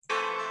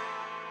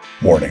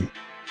Warning.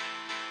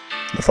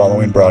 The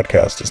following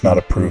broadcast is not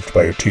approved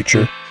by your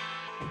teacher,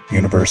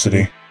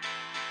 university,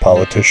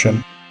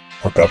 politician,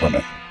 or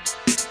government.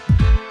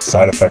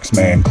 Side effects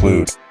may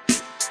include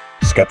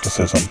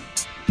skepticism,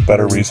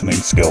 better reasoning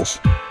skills,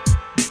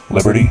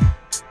 liberty,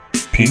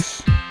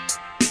 peace,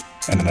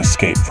 and an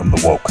escape from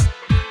the woke.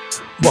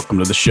 Welcome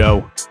to the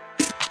show.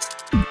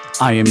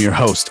 I am your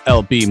host,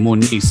 LB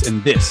Muniz,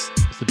 and this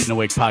is the Been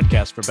Awake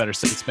podcast for better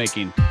sense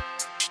making.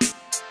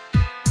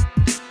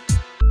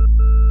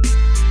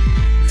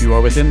 If you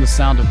are within the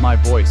sound of my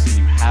voice and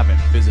you haven't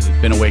visited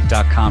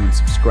BeenAwake.com and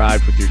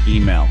subscribed with your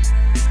email,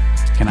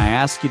 can I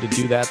ask you to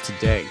do that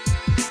today?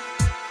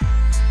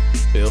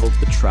 Build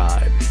the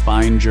tribe,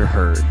 find your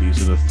herd.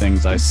 These are the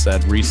things I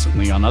said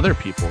recently on other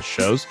people's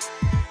shows,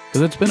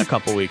 because it's been a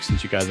couple weeks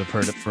since you guys have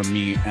heard it from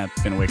me at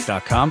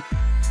BeenAwake.com.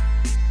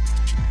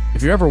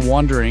 If you're ever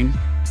wondering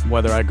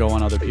whether I go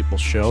on other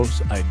people's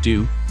shows, I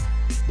do.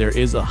 There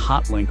is a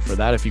hot link for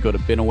that. If you go to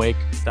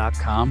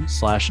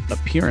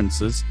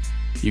BeenAwake.com/appearances,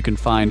 you can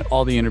find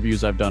all the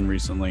interviews I've done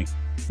recently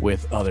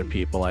with other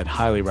people. I'd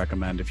highly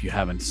recommend if you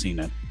haven't seen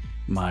it.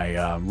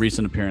 My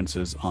recent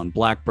appearances on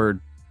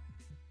Blackbird,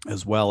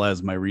 as well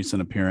as my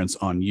recent appearance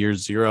on Year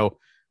Zero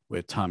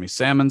with Tommy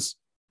Salmons,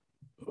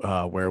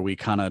 where we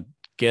kind of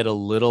get a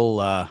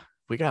little,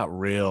 we got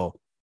real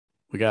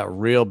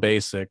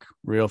basic,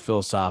 real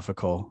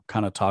philosophical,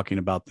 kind of talking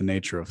about the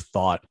nature of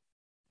thought,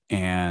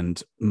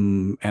 and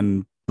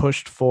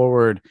pushed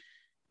forward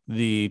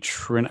the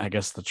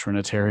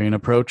Trinitarian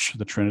approach,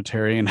 this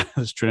Trinitarian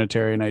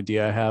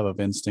idea I have of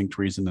instinct,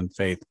 reason, and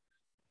faith,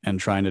 and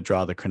trying to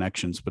draw the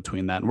connections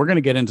between that. And we're going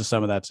to get into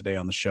some of that today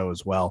on the show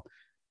as well.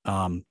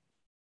 I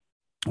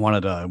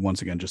wanted to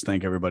once again just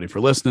thank everybody for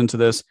listening to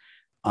this.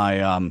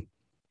 I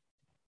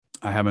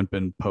haven't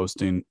been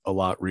posting a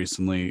lot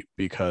recently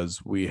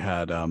because we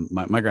had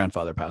my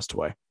grandfather passed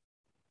away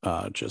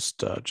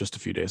just a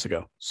few days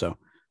ago. So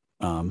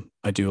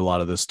I do a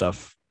lot of this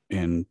stuff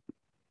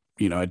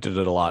I did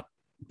it a lot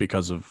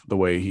because of the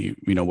way he,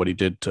 what he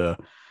did to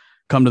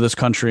come to this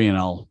country, and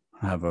I'll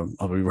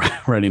be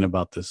writing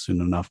about this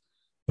soon enough.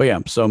 But yeah,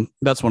 so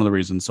that's one of the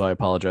reasons. So I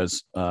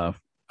apologize. I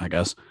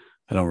guess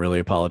I don't really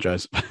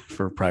apologize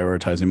for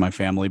prioritizing my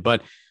family,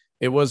 but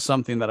it was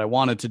something that I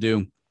wanted to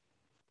do.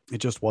 It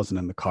just wasn't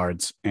in the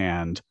cards.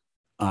 And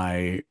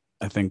I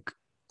think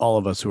all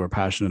of us who are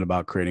passionate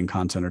about creating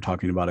content or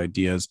talking about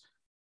ideas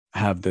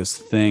have this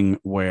thing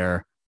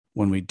where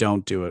when we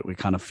don't do it, we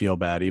kind of feel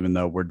bad, even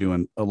though we're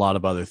doing a lot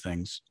of other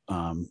things.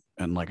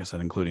 And like I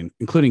said, including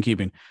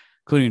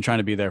trying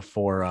to be there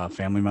for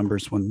family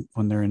members when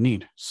they're in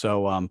need.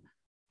 So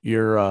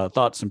your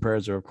thoughts and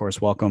prayers are, of course,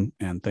 welcome.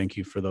 And thank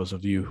you for those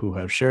of you who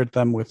have shared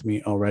them with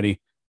me already.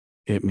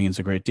 It means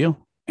a great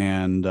deal.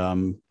 And,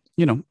 I'll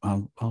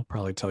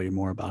probably tell you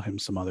more about him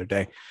some other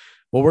day.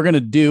 What we're going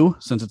to do,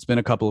 since it's been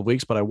a couple of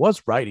weeks, but I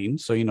was writing.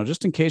 So,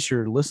 just in case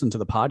you're listening to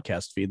the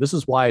podcast feed, this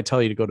is why I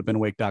tell you to go to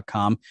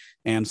BeenAwake.com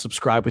and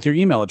subscribe with your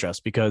email address,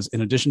 because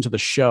in addition to the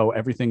show,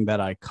 everything that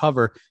I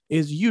cover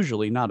is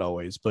usually, not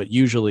always, but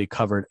usually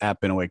covered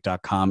at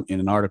BeenAwake.com in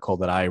an article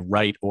that I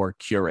write or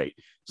curate.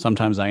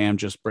 Sometimes I am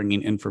just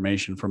bringing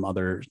information from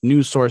other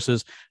news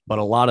sources, but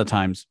a lot of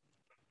times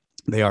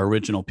they are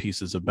original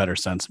pieces of better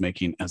sense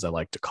making, as I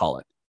like to call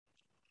it.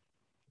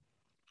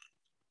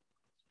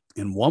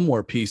 And one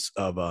more piece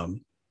of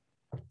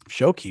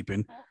show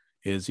keeping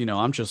is,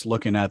 I'm just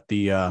looking at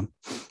the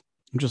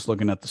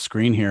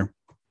screen here.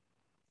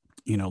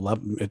 You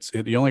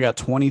only got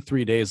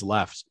 23 days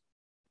left.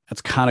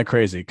 That's kind of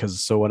crazy,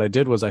 because so what I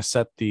did was I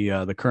set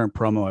the current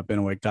promo at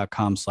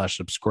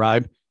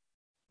BeenAwake.com/subscribe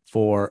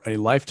for a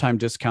lifetime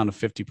discount of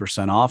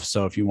 50% off.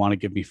 So if you want to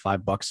give me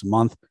 $5 a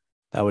month,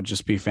 that would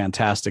just be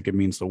fantastic. It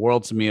means the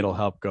world to me. It'll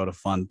help go to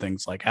fund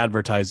things like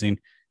advertising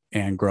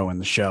and growing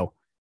the show.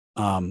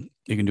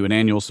 You can do an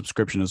annual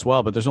subscription as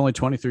well, but there's only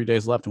 23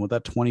 days left. And what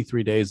that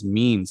 23 days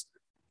means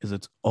is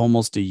it's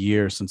almost a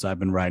year since I've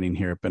been writing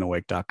here at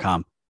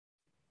BeenAwake.com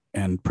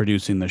and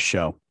producing this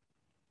show,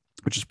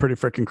 which is pretty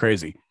freaking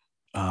crazy.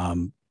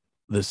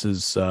 This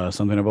is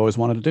something I've always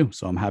wanted to do.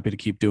 So I'm happy to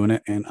keep doing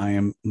it. And I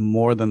am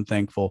more than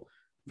thankful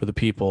for the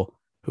people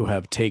who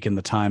have taken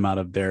the time out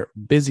of their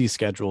busy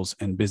schedules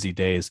and busy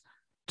days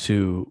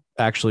to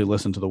actually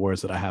listen to the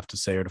words that I have to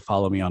say, or to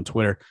follow me on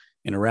Twitter,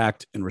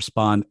 interact and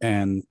respond.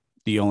 And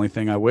the only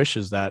thing I wish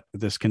is that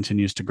this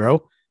continues to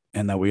grow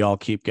and that we all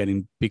keep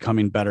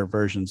becoming better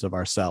versions of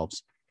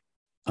ourselves.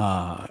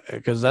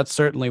 Because that's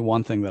certainly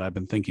one thing that I've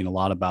been thinking a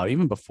lot about,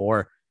 even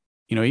before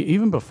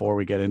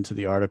we get into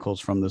the articles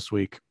from this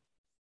week,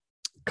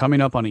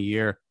 coming up on a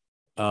year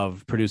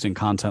of producing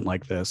content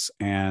like this.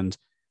 And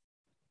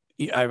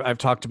I've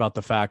talked about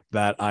the fact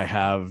that I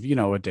have,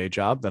 a day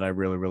job that I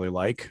really, really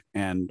like.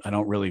 And I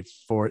don't really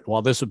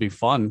while this would be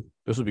fun,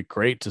 this would be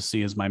great to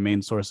see as my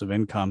main source of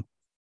income.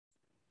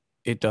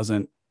 I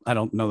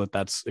don't know that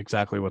that's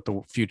exactly what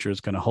the future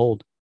is going to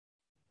hold,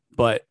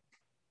 but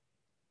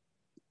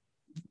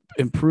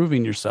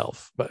improving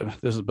yourself. But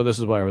this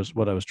is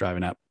what I was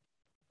driving at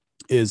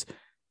is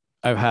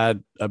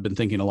I've been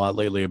thinking a lot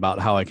lately about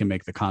how I can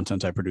make the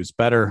content I produce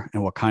better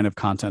and what kind of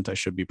content I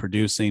should be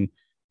producing,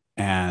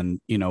 and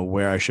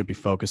where I should be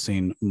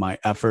focusing my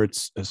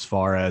efforts as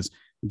far as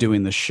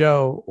doing the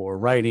show or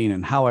writing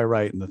and how I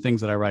write and the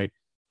things that I write.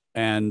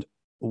 And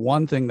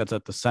one thing that's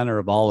at the center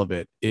of all of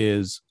it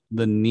is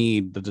the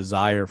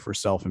desire for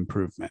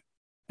self-improvement,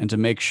 and to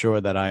make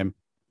sure that I'm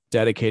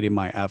dedicating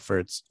my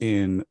efforts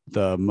in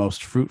the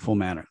most fruitful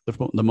manner,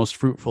 the most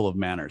fruitful of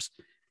manners.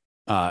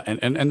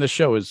 And the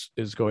show is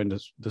going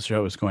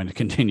to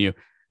continue.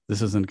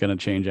 This isn't going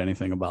to change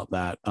anything about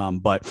that.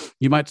 But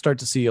you might start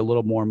to see a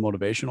little more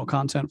motivational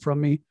content from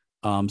me.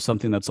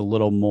 Something that's a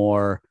little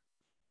more.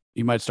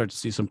 You might start to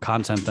see some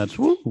content that's.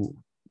 Woo,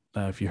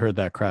 if you heard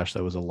that crash,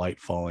 that was a light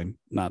falling,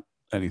 not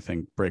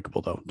anything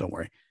breakable though. Don't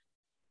worry.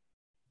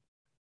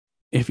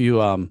 If you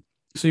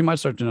so you might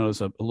start to notice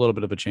a little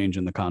bit of a change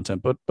in the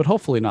content, but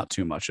hopefully not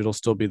too much. It'll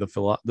still be this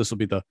will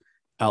be the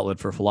outlet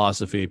for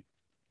philosophy.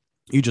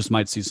 You just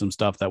might see some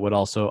stuff that would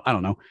also, I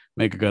don't know,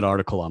 make a good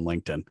article on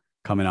LinkedIn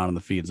coming out on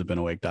the feeds of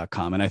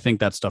BeenAwake.com. And I think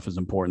that stuff is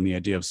important. The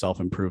idea of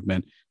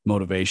self-improvement,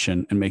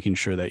 motivation, and making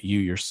sure that you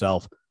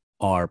yourself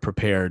are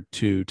prepared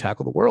to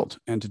tackle the world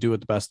and to do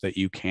it the best that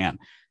you can.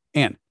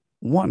 And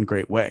one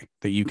great way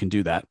that you can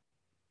do that,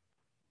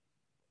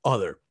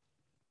 other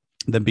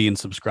than being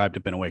subscribed to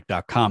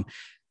BeenAwake.com,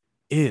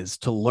 is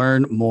to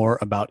learn more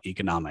about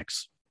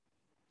economics.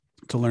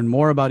 To learn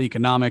more about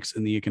economics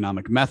and the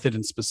economic method,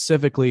 and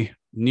specifically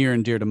near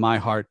and dear to my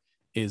heart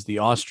is the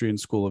Austrian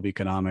School of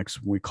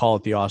Economics. We call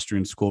it the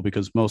Austrian School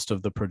because most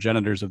of the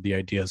progenitors of the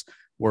ideas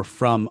were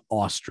from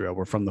Austria,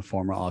 were from the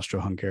former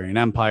Austro-Hungarian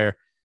Empire.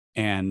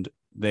 And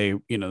they,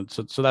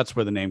 so that's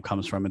where the name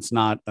comes from. It's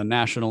not a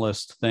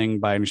nationalist thing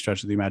by any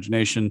stretch of the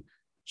imagination.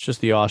 It's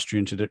just the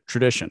Austrian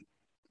tradition.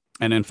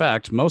 And in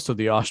fact, most of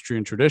the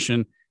Austrian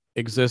tradition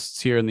exists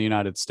here in the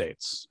United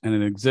States, and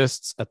it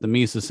exists at the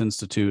Mises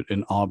Institute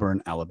in Auburn,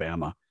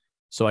 Alabama.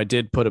 So I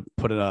did put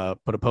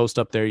a post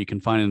up there. You can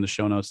find it in the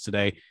show notes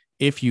today.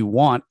 If you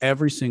want,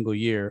 every single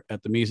year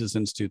at the Mises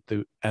Institute,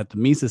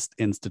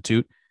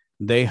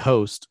 they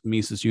host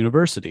Mises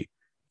University.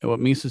 And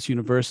what Mises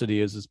University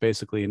is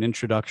basically an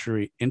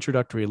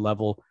introductory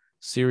level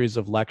series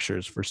of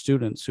lectures for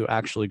students who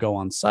actually go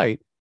on site,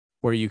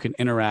 where you can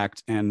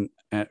interact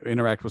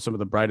with some of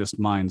the brightest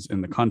minds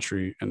in the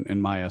country, in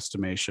my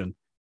estimation.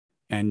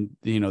 And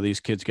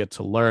these kids get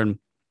to learn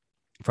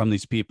from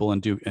these people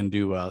and do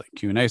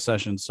Q&A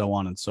sessions, so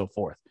on and so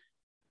forth.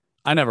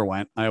 I never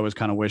went. I always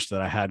kind of wish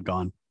that I had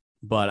gone,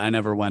 but I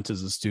never went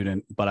as a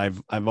student. But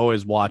I've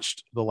always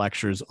watched the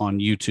lectures on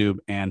YouTube,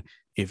 and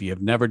if you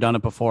have never done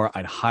it before,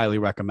 I'd highly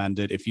recommend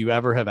it. If you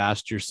ever have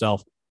asked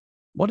yourself,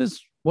 what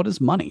is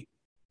money?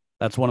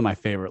 That's one of my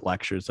favorite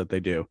lectures that they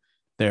do.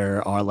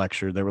 There's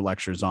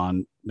lectures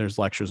on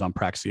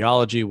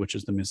praxeology, which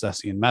is the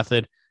Misesian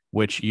method,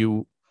 which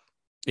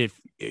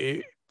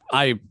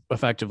I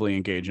effectively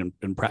engage in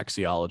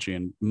praxeology,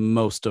 and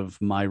most of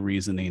my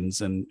reasonings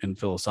and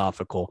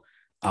philosophical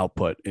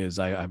output is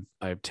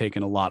I've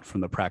taken a lot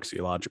from the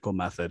praxeological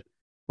method,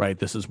 right?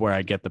 This is where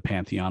I get the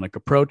pantheonic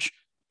approach,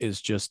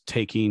 is just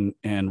taking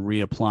and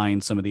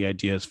reapplying some of the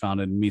ideas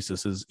found in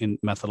Mises's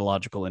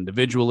methodological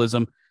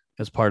individualism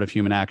as part of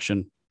human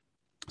action.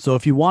 So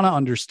if you want to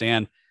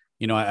understand,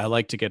 I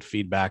like to get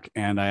feedback,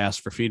 and I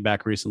asked for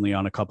feedback recently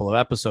on a couple of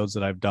episodes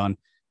that I've done.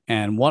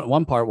 And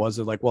one part was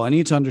like, well, I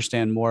need to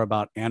understand more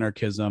about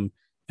anarchism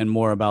and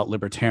more about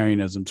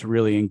libertarianism to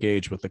really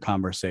engage with the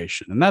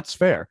conversation. And that's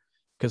fair,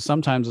 because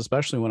sometimes,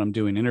 especially when I'm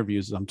doing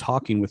interviews, I'm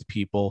talking with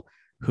people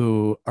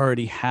who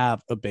already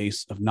have a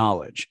base of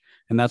knowledge.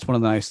 And that's one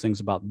of the nice things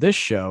about this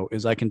show,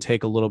 is I can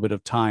take a little bit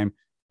of time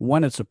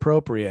when it's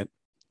appropriate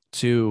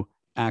to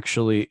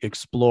actually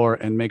explore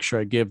and make sure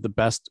I give the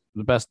best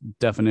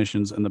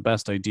definitions and the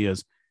best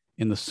ideas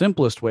in the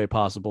simplest way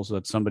possible, so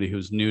that somebody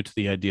who's new to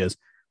the ideas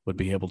would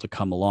be able to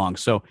come along.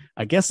 So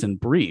I guess in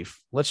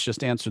brief, let's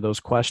just answer those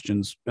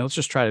questions. And let's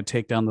just try to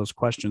take down those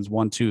questions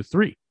 1, 2,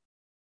 3.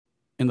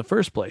 In the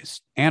first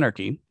place,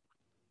 anarchy,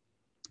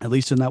 at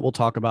least in that we'll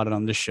talk about it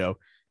on this show,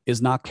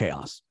 is not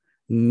chaos.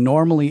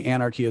 Normally,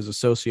 anarchy is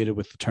associated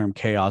with the term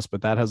chaos,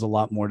 but that has a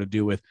lot more to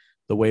do with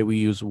the way we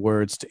use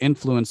words to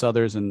influence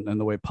others, and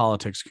the way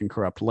politics can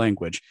corrupt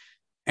language.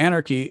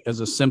 Anarchy is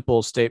a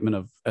simple statement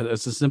of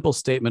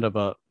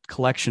a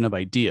collection of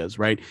ideas,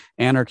 right?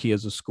 Anarchy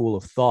as a school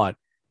of thought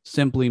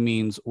simply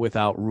means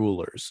without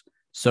rulers.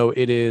 So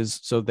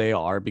they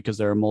are, because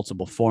there are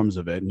multiple forms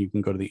of it. And you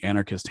can go to the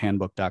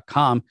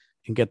anarchisthandbook.com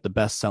and get the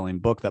best-selling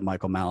book that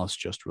Michael Malice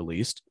just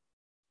released.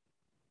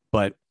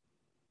 But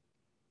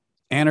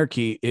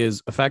anarchy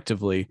is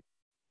effectively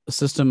a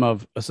system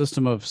of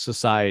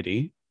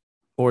society,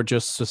 or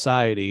just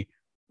society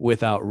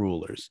without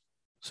rulers.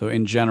 So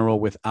in general,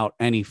 without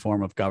any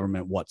form of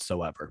government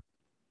whatsoever.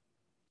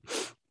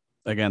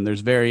 Again,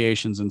 there's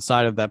variations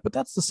inside of that, but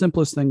that's the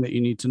simplest thing that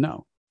you need to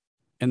know.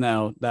 And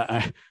now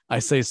that I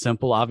say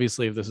simple,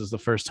 obviously, if this is the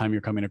first time you're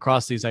coming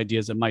across these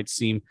ideas, it might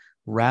seem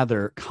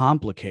rather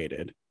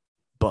complicated,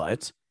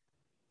 but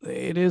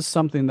it is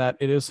something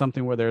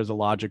where there's a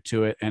logic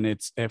to it. And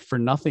it's, if for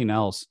nothing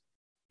else,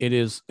 it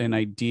is an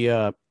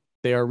idea.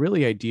 They are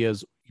really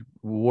ideas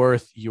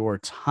worth your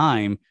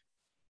time,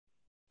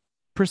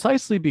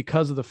 precisely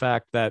because of the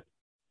fact that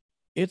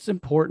it's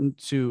important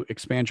to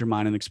expand your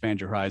mind and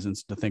expand your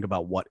horizons to think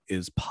about what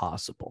is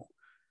possible.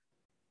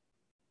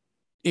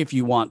 If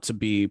you want to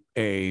be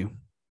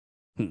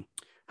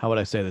how would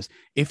I say this?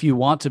 If you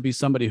want to be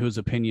somebody whose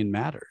opinion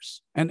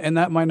matters, and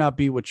that might not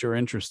be what you're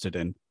interested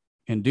in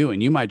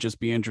doing. You might just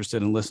be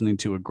interested in listening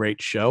to a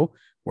great show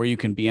where you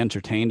can be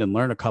entertained and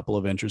learn a couple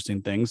of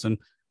interesting things. And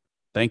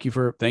thank you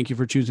for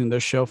choosing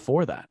this show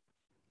for that.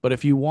 But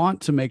if you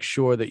want to make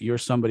sure that you're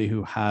somebody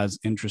who has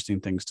interesting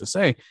things to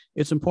say,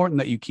 it's important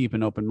that you keep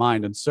an open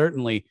mind. And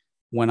certainly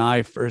when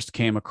I first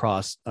came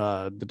across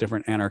the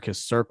different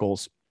anarchist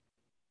circles,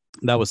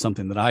 that was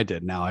something that I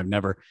did. Now, I've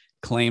never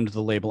claimed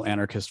the label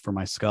anarchist for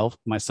myself.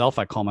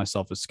 I call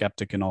myself a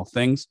skeptic in all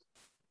things.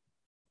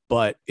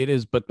 But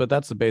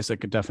that's the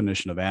basic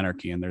definition of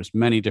anarchy. And there's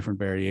many different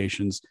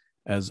variations.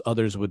 As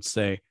others would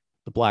say,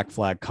 the black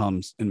flag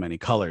comes in many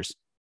colors.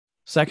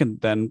 Second,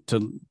 then,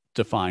 to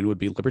define would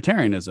be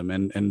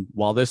libertarianism. And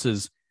while this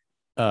is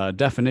a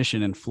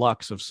definition in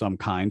flux of some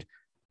kind,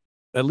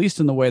 at least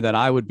in the way that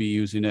I would be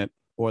using it,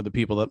 or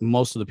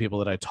most of the people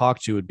that I talk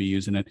to would be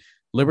using it,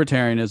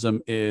 libertarianism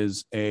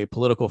is a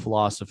political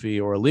philosophy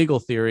or a legal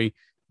theory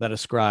that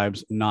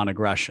ascribes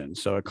non-aggression.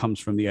 So it comes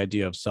from the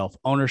idea of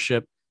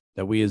self-ownership,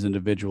 that we as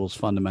individuals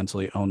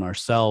fundamentally own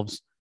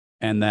ourselves.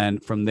 And then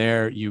from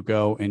there you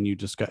go and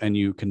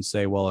you can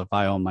say, well, if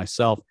I own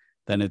myself,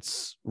 then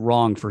it's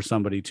wrong for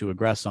somebody to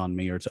aggress on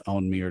me or to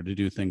own me or to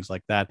do things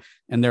like that.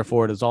 And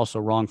therefore it is also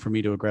wrong for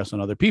me to aggress on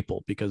other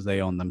people because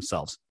they own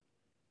themselves.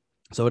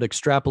 So it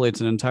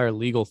extrapolates an entire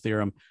legal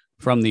theorem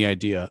from the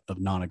idea of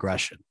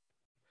non-aggression.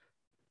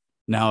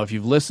 Now, if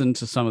you've listened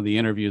to some of the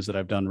interviews that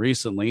I've done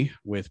recently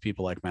with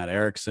people like Matt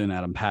Erickson,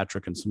 Adam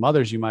Patrick, and some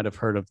others, you might have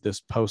heard of this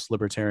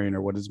post-libertarian,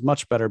 or what is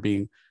much better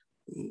being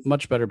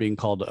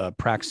called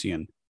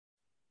Praxian,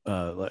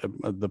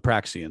 the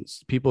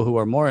Praxians, people who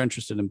are more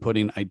interested in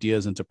putting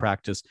ideas into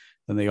practice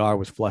than they are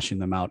with fleshing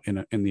them out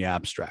in the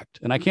abstract.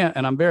 And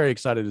I'm very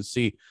excited to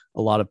see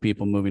a lot of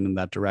people moving in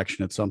that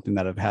direction. It's something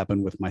that have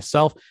happened with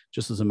myself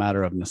just as a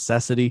matter of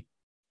necessity,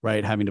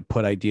 right? Having to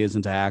put ideas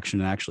into action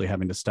and actually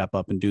having to step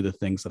up and do the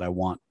things that I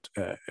want,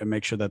 and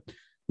make sure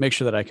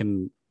that I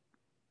can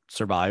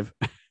survive.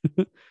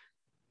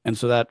 And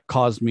so that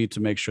caused me to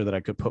make sure that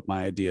I could put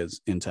my ideas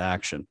into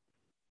action.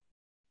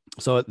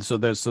 So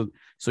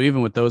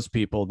even with those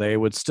people, they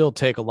would still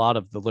take a lot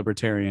of the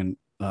libertarian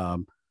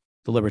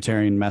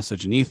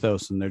message and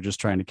ethos, and they're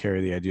just trying to carry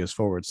the ideas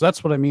forward. So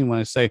that's what I mean when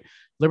I say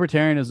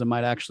libertarianism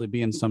might actually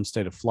be in some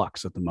state of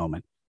flux at the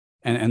moment.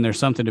 And there's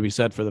something to be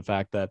said for the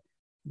fact that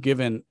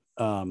given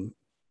the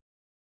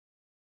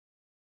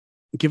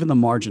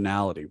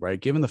marginality, right?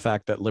 Given the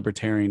fact that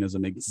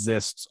libertarianism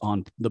exists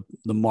on the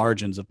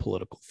margins of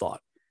political thought,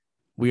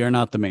 we are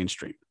not the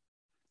mainstream,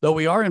 though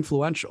we are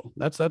influential.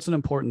 That's an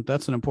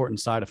important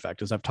side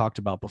effect, as I've talked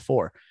about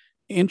before.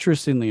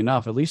 Interestingly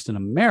enough, at least in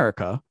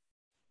America,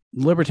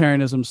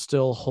 libertarianism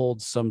still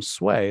holds some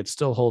sway. It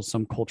still holds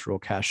some cultural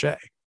cachet.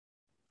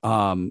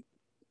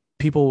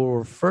 People will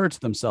refer to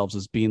themselves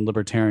as being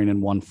libertarian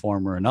in one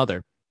form or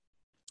another.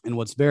 And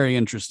what's very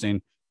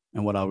interesting,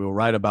 and what I will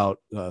write about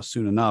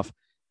soon enough,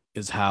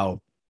 is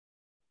how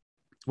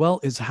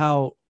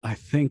I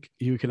think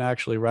you can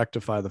actually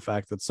rectify the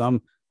fact that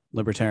some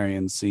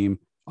libertarians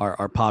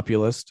are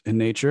populist in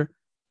nature,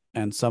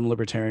 and some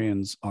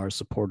libertarians are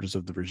supporters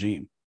of the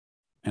regime.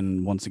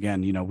 And once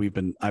again,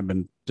 I've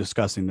been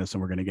discussing this,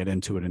 and we're going to get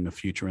into it in the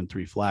future in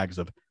Three Flags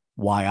of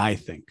why I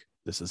think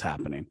this is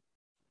happening.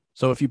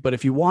 So if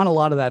you want a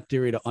lot of that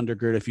theory to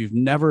undergird, if you've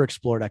never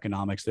explored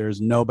economics, there is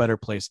no better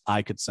place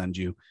I could send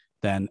you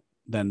than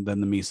the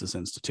Mises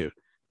Institute.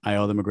 I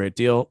owe them a great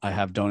deal. I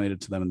have donated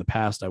to them in the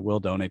past. I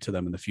will donate to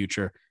them in the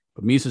future.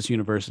 But Mises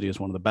University is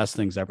one of the best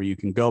things ever. You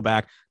can go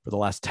back for the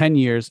last 10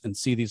 years and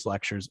see these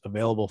lectures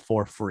available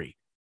for free.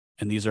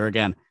 And these are,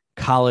 again,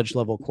 college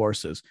level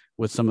courses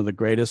with some of the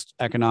greatest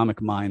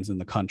economic minds in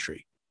the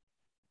country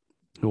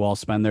who all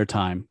spend their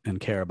time and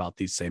care about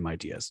these same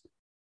ideas.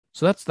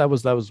 So that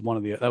was one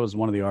of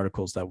the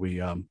articles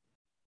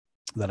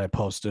that I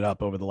posted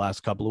up over the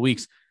last couple of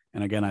weeks.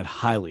 And again, I'd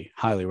highly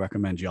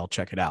recommend you all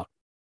check it out.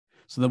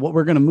 So then what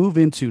we're going to move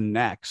into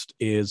next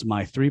is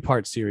my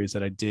 3-part series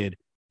that I did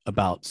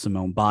about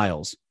Simone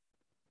Biles.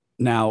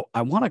 Now,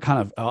 I want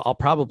to I'll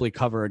probably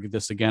cover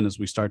this again as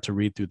we start to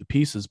read through the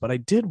pieces, but I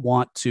did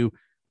want to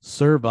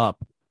serve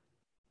up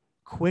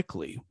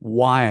quickly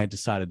why I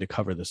decided to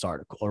cover this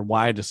article, or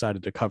why I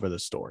decided to cover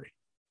this story.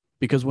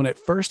 Because when it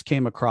first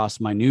came across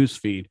my news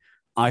feed,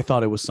 I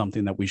thought it was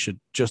something that we should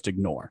just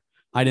ignore.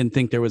 I didn't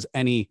think there was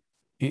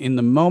in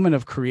the moment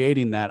of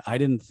creating that, I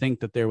didn't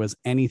think that there was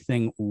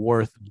anything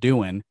worth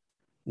doing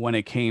when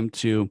it came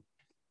to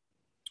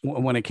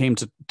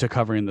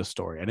covering the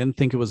story. I didn't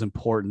think it was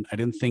important. I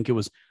didn't think it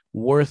was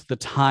worth the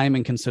time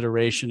and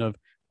consideration of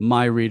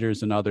my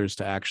readers and others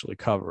to actually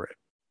cover it.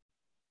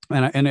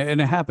 And it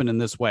happened in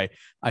this way.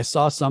 I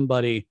saw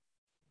somebody,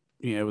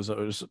 it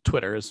was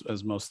Twitter,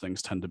 as most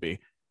things tend to be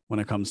when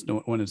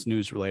it's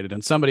news related.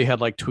 And somebody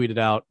had like tweeted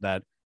out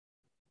that,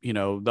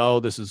 oh,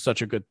 this is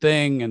such a good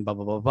thing and blah,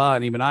 blah, blah, blah.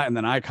 And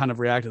then I kind of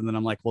reacted, and then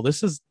I'm like, well,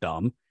 this is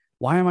dumb.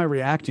 Why am I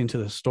reacting to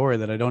the story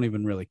that I don't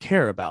even really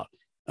care about?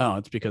 Oh,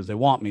 it's because they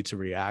want me to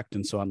react.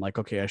 And so I'm like,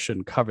 okay, I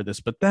shouldn't cover this.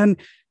 But then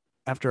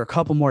after a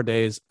couple more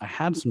days, I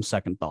had some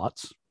second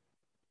thoughts,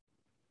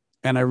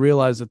 and I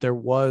realized that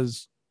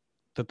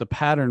the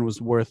pattern was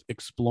worth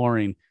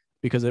exploring,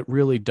 because it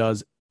really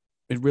does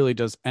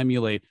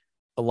emulate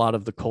a lot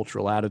of the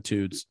cultural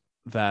attitudes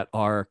that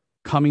are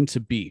coming to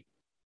be,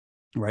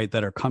 right?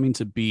 That are coming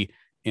to be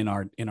in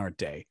our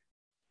day.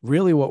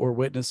 Really what we're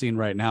witnessing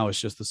right now is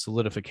just the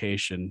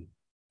solidification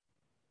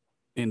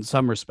in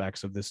some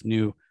respects of this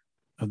new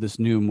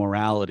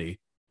morality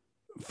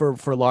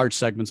for large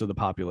segments of the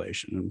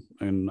population.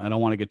 And I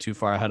don't want to get too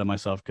far ahead of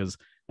myself, because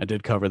I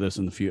did cover this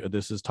in the future.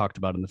 This is talked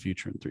about in the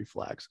future in Three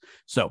Flags.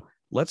 So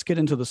let's get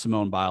into the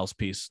Simone Biles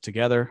piece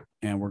together,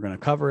 and we're going to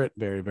cover it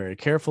very, very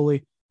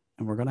carefully,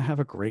 and we're going to have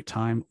a great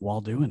time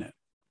while doing it.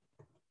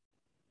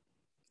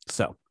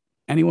 So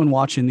anyone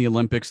watching the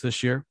Olympics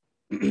this year?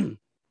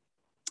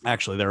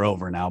 Actually, they're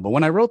over now, but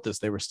when I wrote this,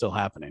 they were still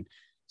happening.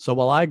 So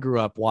while I grew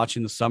up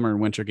watching the summer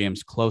and winter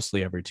games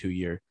closely every 2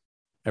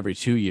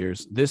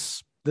 years,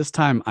 this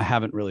time I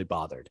haven't really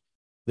bothered.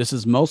 This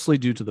is mostly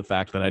due to the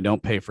fact that I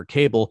don't pay for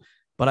cable,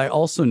 but I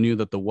also knew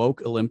that the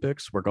woke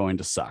Olympics were going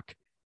to suck.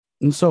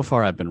 And so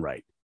far, I've been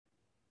right.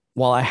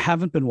 While I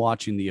haven't been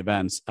watching the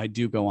events, I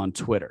do go on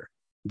Twitter.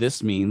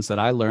 This means that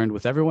I learned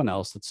with everyone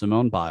else that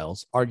Simone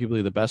Biles,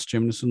 arguably the best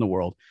gymnast in the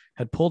world,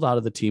 had pulled out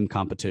of the team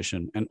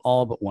competition and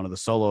all but one of the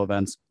solo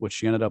events, which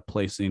she ended up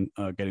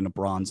getting a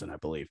bronze in, I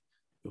believe.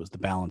 It was the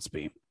balance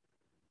beam.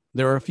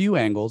 There are a few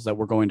angles that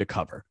we're going to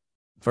cover.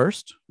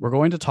 First, we're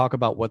going to talk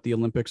about what the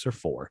Olympics are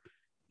for.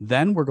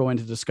 Then we're going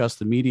to discuss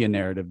the media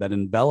narrative that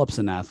envelops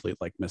an athlete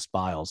like Miss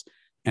Biles.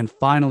 And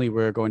finally,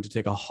 we're going to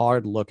take a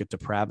hard look at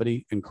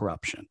depravity and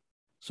corruption.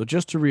 So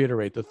just to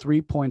reiterate, the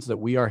 3 points that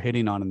we are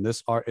hitting on in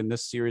this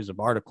series of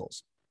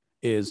articles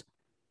is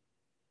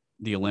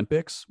the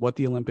Olympics, what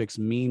the Olympics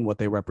mean, what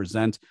they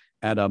represent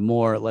at a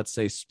more, let's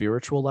say,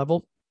 spiritual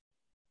level,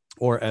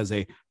 or as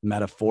a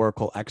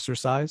metaphorical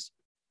exercise,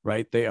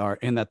 right? They are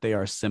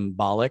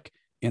symbolic,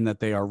 in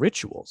that they are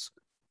rituals.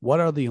 What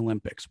are the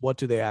Olympics? What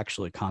do they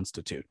actually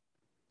constitute?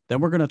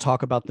 Then we're going to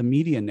talk about the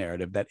media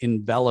narrative that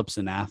envelops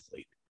an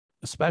athlete,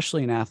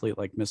 especially an athlete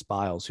like Miss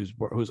Biles,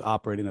 who's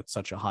operating at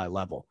such a high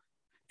level.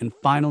 And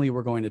finally,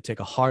 we're going to take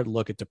a hard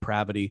look at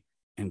depravity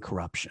and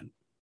corruption.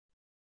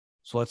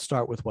 So let's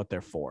start with what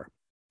they're for.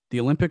 The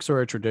Olympics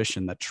are a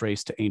tradition that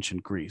traced to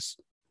ancient Greece.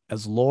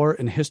 As lore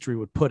and history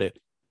would put it,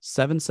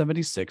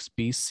 776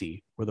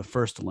 BC were the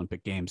first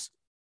Olympic Games.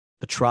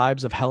 The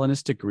tribes of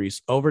Hellenistic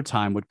Greece over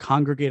time would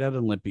congregate at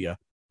Olympia,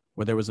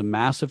 where there was a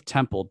massive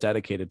temple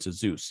dedicated to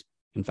Zeus.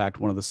 In fact,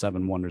 one of the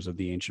 7 wonders of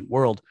the ancient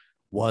world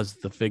was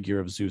the figure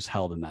of Zeus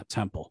held in that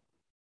temple.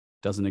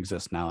 Doesn't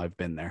exist now. I've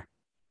been there.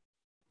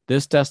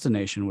 This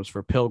destination was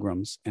for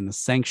pilgrims, and the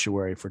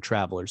sanctuary for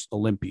travelers,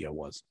 Olympia,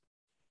 was.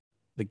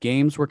 The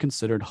games were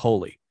considered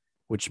holy,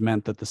 which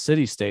meant that the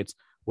city-states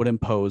would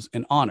impose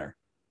and honor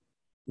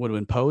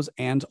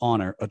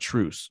a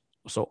truce.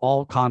 So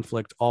all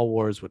conflict, all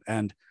wars would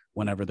end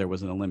whenever there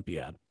was an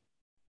Olympiad.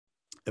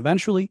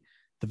 Eventually,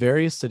 the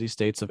various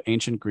city-states of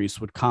ancient Greece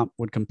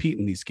would compete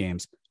in these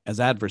games as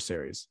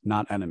adversaries,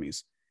 not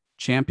enemies.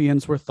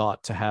 Champions were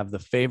thought to have the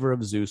favor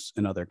of Zeus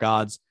and other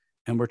gods,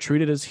 and were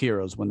treated as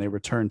heroes when they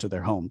returned to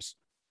their homes.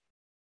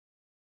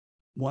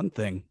 One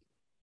thing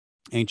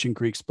ancient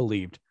Greeks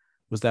believed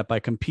was that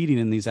by competing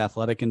in these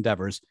athletic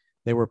endeavors,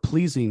 they were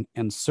pleasing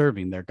and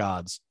serving their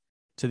gods.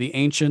 To the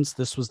ancients,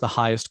 this was the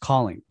highest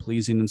calling,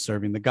 pleasing and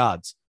serving the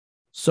gods.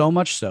 So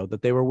much so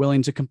that they were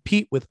willing to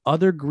compete with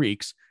other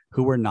Greeks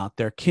who were not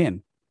their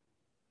kin.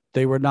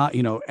 They were not,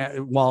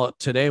 while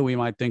today we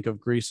might think of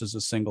Greece as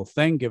a single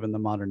thing, given the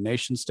modern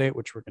nation state,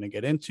 which we're going to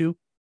get into,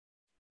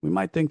 we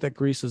might think that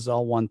Greece is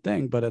all one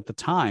thing. But at the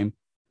time,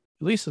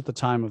 at least at the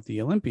time of the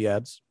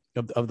Olympiads,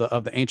 of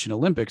the ancient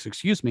Olympics,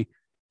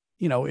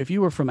 if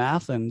you were from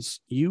Athens,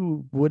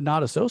 you would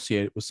not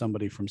associate it with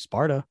somebody from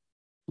Sparta,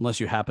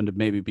 unless you happened to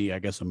maybe be, I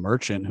guess, a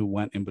merchant who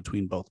went in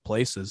between both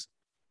places.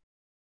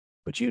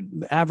 But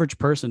the average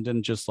person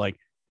didn't just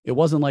it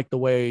wasn't like the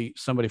way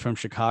somebody from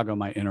Chicago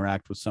might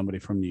interact with somebody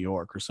from New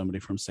York or somebody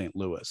from St.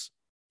 Louis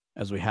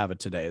as we have it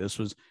today. This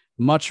was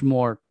much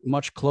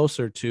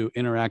closer to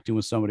interacting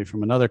with somebody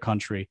from another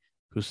country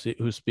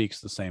who speaks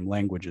the same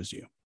language as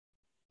you.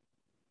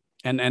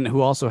 And who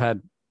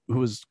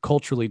was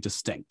culturally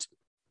distinct.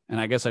 And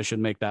I guess I should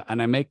make that.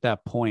 And I make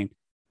that point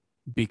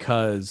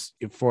because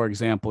if, for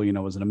example,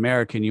 as an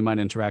American, you might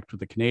interact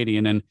with a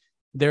Canadian, and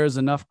there is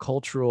enough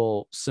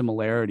cultural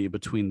similarity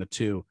between the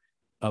two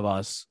of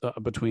us,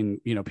 between,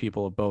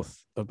 people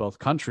of both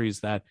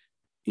countries, that,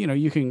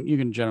 you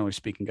can generally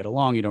speaking get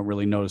along. You don't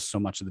really notice so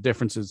much of the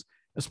differences,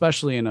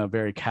 especially in a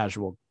very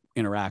casual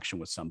interaction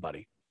with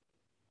somebody.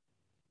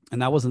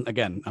 And that wasn't,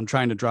 again, I'm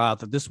trying to draw out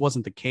that this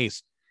wasn't the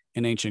case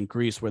in ancient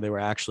Greece where they were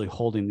actually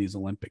holding these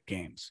Olympic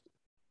Games.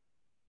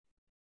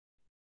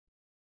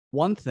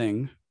 One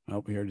thing,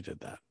 oh, we already did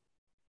that.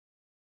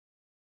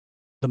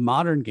 The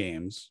modern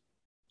games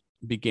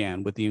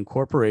began with the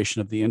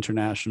incorporation of the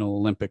International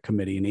Olympic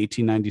Committee in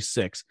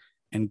 1896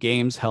 and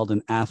games held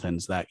in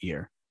Athens that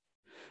year.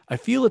 I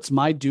feel it's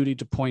my duty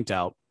to point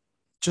out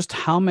just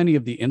how many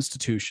of the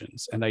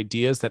institutions and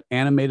ideas that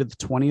animated the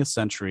 20th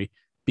century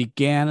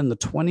began in the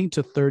 20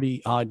 to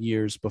 30 odd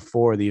years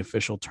before the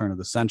official turn of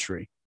the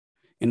century.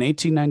 In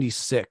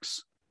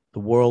 1896, the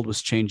world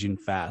was changing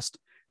fast.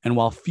 And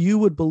while few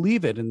would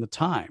believe it at the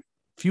time,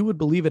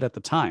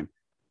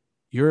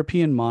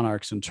 European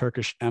monarchs and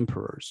Turkish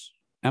empires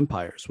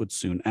would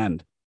soon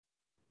end.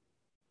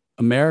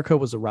 America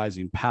was a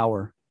rising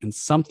power, and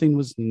something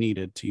was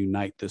needed to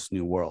unite this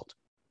new world.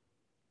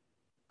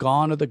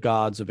 Gone are the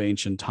gods of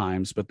ancient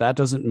times, but that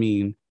doesn't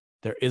mean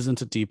there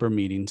isn't a deeper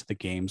meaning to the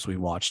games we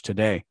watch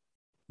today.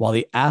 While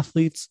the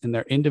athletes in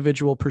their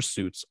individual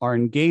pursuits are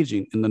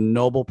engaging in the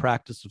noble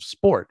practice of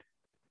sport,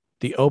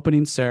 the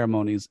opening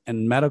ceremonies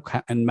and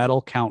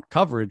medal count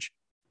coverage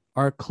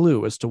are a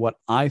clue as to what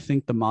I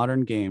think the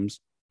modern games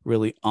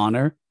really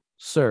honor,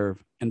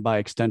 serve, and by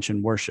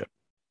extension worship.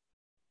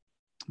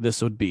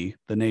 This would be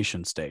the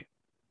nation state.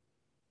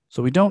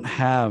 So we don't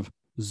have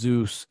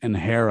Zeus and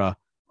Hera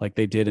like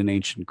they did in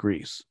ancient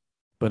Greece.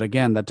 But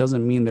again, that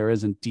doesn't mean there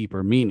isn't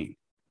deeper meaning.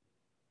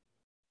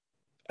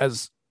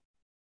 As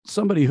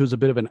somebody who's a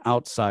bit of an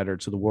outsider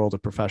to the world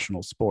of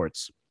professional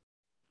sports,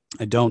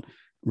 I don't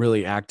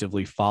really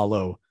actively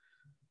follow.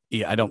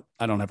 I don't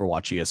ever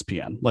watch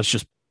ESPN. Let's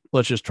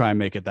just try and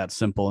make it that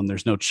simple. And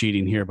there's no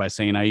cheating here by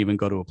saying I even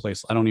go to a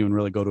place. I don't even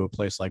really go to a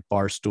place like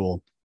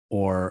Barstool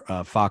or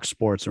Fox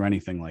Sports or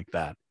anything like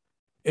that.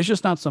 It's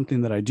just not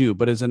something that I do.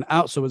 But as an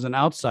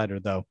outsider,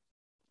 though,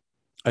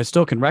 I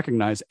still can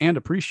recognize and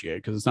appreciate,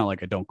 because it's not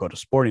like I don't go to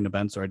sporting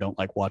events or I don't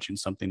like watching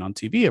something on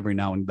TV every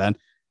now and then.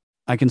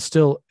 I can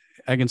still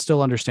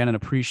understand and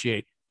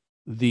appreciate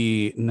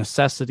the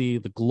necessity,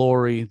 the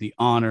glory, the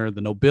honor,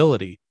 the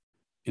nobility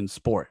in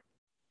sport.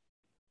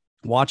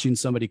 Watching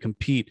somebody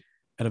compete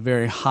at a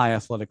very high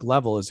athletic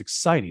level is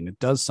exciting. It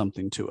does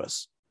something to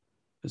us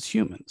as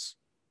humans.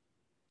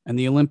 And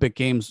the Olympic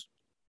Games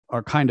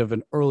are kind of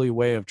an early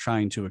way of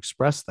trying to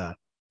express that.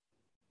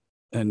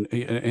 And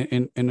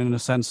in a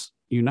sense,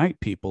 unite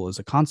people as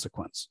a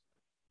consequence.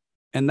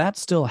 And that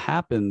still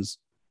happens,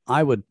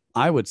 I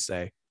would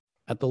say,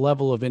 at the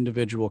level of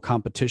individual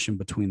competition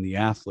between the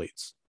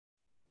athletes.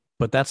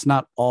 But that's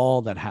not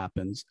all that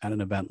happens at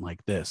an event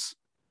like this.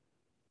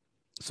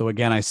 So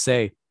again, I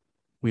say,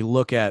 we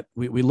look at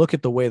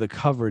the way the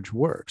coverage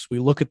works. We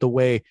look at the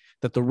way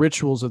that the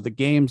rituals of the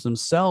games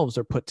themselves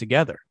are put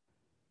together.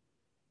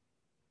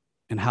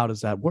 And how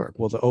does that work?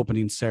 Well, the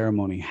opening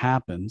ceremony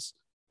happens,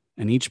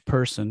 and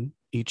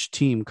each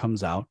team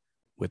comes out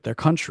with their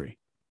country.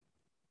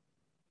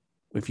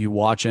 If you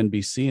watch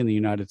NBC in the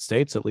United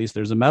States, at least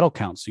there's a medal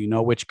count, so you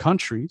know which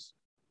countries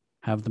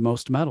have the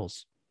most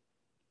medals.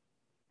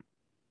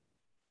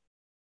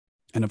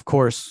 And of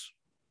course,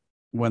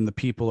 when the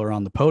people are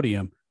on the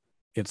podium,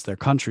 it's their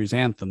country's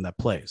anthem that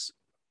plays.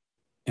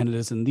 And it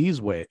is in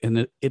this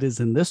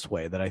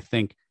way that I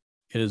think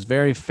it is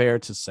very fair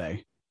to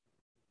say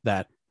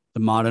that the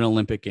modern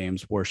Olympic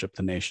Games worship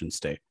the nation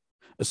state,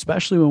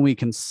 especially when we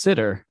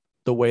consider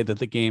the way that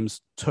the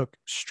games took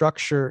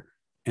structure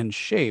and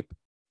shape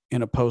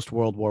in a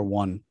post-World War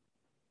I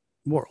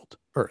world,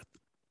 Earth.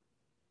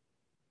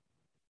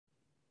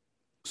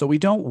 So we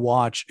don't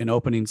watch an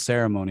opening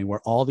ceremony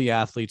where all the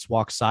athletes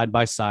walk side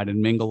by side and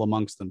mingle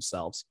amongst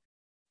themselves.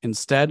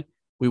 Instead,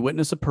 we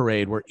witness a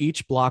parade where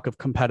each block of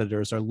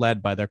competitors are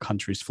led by their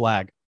country's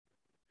flag.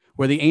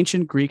 Where the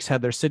ancient Greeks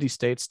had their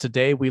city-states,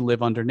 today we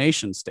live under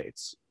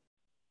nation-states.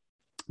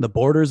 The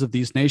borders of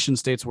these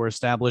nation-states were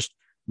established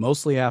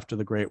mostly after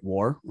the Great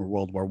War, or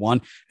World War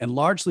I, and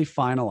largely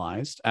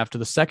finalized after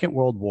the Second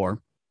World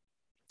War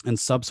and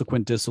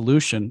subsequent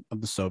dissolution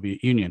of the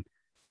Soviet Union.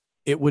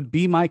 It would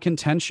be my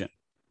contention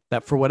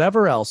that for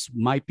whatever else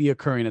might be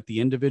occurring at the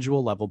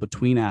individual level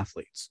between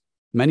athletes,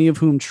 many of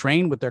whom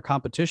train with their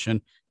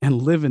competition and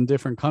live in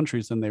different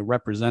countries than they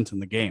represent in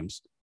the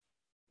games,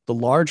 the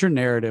larger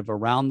narrative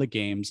around the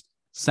games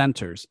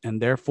centers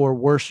and therefore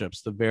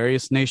worships the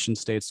various nation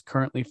states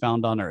currently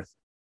found on Earth.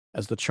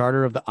 As the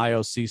charter of the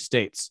IOC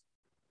states,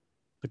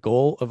 the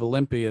goal of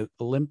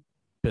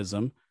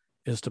Olympism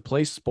is to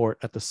place sport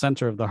at the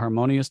center of the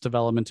harmonious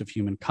development of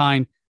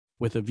humankind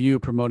with a view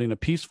promoting a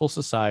peaceful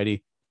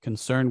society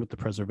concerned with the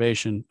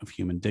preservation of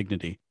human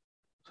dignity.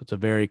 So it's a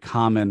very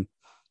common,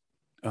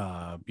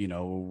 UN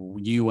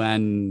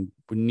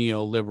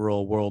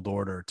neoliberal world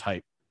order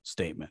type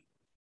statement.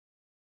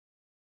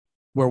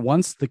 Where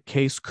once the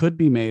case could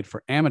be made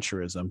for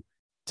amateurism,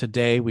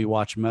 today we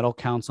watch medal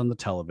counts on the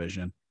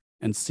television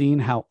and seeing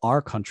how our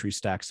country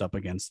stacks up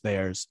against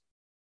theirs.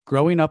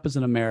 Growing up as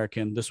an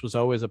American, this was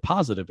always a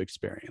positive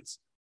experience,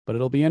 but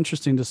it'll be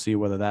interesting to see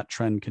whether that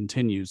trend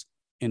continues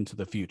into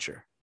the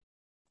future.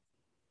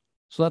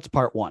 So that's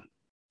part one.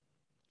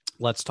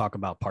 let's talk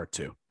about part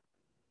 2.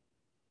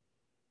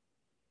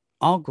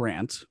 I'll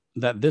grant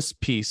that this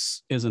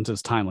piece isn't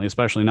as timely,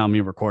 especially now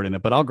me recording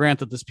it, but I'll grant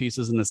that this piece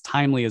isn't as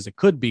timely as it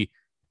could be.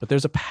 But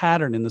there's a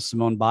pattern in the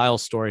Simone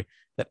Biles story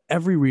that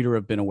every reader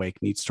of Been Awake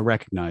needs to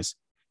recognize.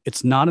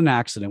 It's not an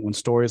accident when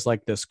stories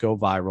like this go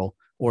viral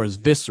or as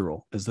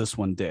visceral as this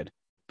one did.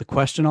 The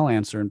question I'll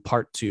answer in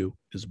part 2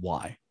 is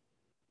why.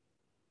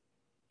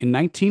 In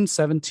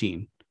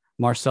 1917,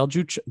 Marcel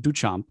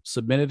Duchamp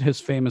submitted his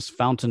famous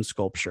fountain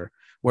sculpture,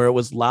 where it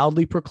was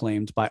loudly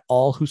proclaimed by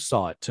all who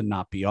saw it to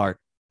not be art.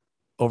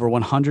 Over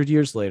 100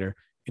 years later,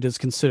 it is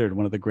considered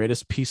one of the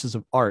greatest pieces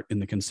of art in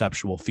the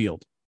conceptual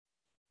field.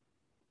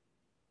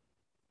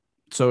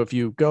 So if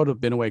you go to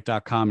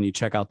beenawake.com and you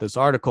check out this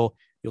article,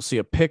 you'll see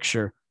a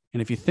picture.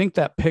 And if you think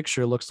that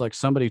picture looks like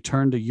somebody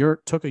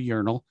took a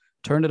urinal,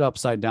 turned it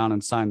upside down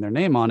and signed their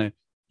name on it,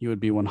 you would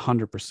be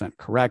 100%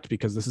 correct,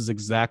 because this is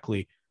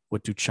exactly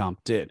what Duchamp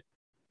did.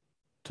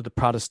 To the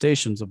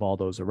protestations of all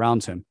those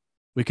around him,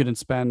 we could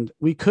spend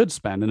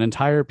an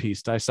entire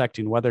piece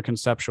dissecting whether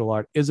conceptual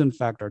art is in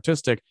fact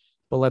artistic,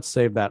 but let's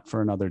save that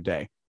for another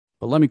day.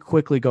 But let me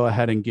quickly go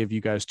ahead and give you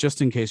guys,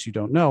 just in case you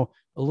don't know,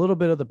 a little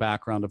bit of the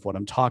background of what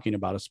I'm talking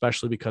about,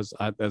 especially because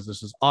as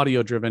this is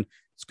audio driven,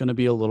 it's going to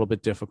be a little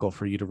bit difficult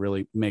for you to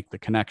really make the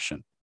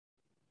connection.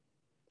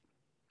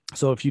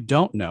 So if you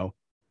don't know,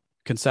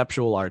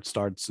 conceptual art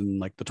starts in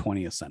like the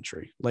 20th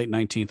century, late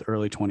 19th,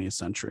 early 20th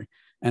century.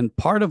 And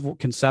part of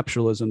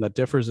conceptualism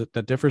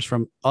that differs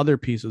from other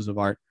pieces of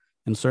art,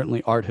 and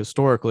certainly art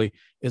historically,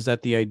 is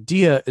that the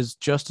idea is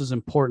just as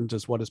important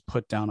as what is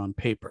put down on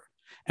paper.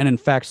 And in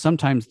fact,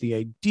 sometimes the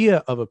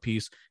idea of a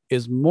piece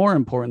is more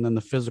important than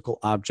the physical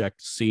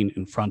object seen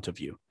in front of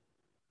you.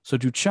 So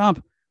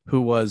Duchamp,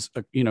 who was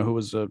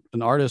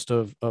an artist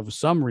of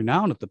some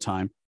renown at the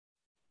time,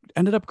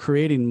 ended up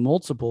creating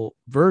multiple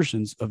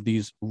versions of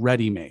these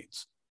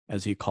ready-mades,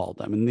 as he called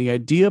them. And the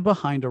idea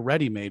behind a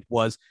ready-made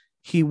was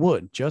he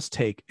would just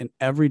take an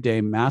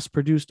everyday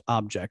mass-produced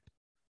object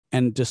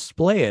and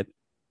display it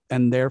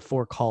and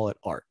therefore call it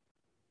art.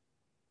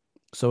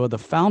 So the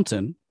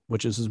fountain,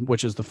 which is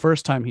the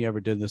first time he ever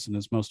did this, and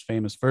his most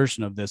famous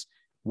version of this,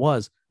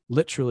 was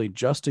literally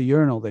just a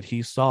urinal that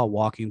he saw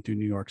walking through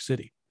New York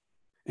City.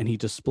 And he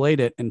displayed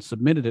it and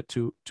submitted it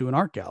to an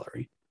art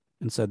gallery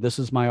and said, "This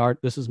is my art.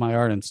 This is my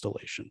art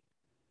installation."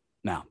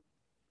 Now,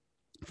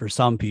 for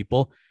some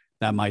people,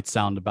 that might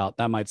sound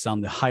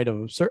the height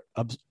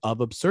of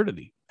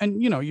absurdity.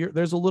 And,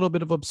 there's a little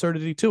bit of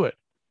absurdity to it.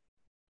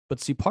 But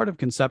see, part of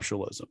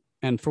conceptualism,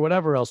 and for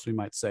whatever else we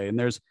might say, and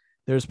there's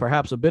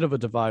perhaps a bit of a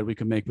divide we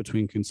can make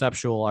between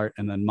conceptual art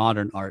and then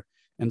modern art.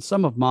 And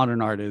some of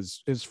modern art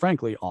is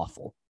frankly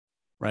awful,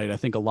 right? I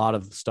think a lot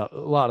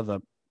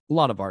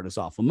of art is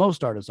awful.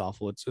 Most art is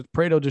awful. It's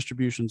Pareto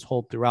distributions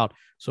hold throughout.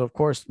 So of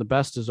course the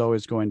best is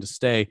always going to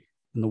stay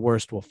and the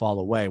worst will fall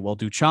away. Well,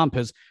 Duchamp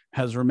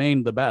has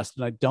remained the best.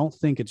 And I don't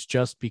think it's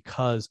just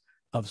because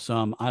of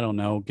some,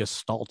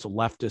 Gestalt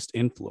leftist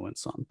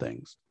influence on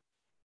things.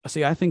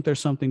 See, I think there's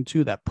something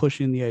to that,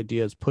 pushing the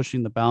ideas,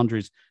 pushing the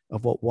boundaries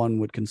of what one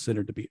would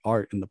consider to be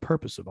art and the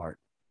purpose of art.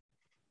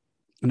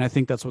 And I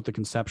think that's what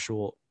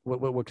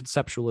what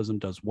conceptualism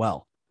does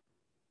well.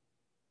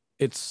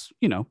 It's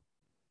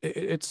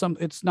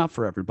not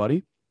for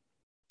everybody.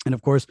 And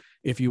of course,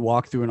 if you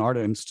walk through an art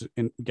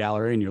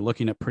gallery and you're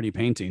looking at pretty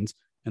paintings,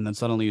 and then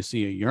suddenly you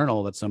see a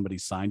urinal that somebody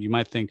signed, you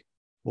might think,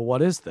 well,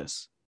 what is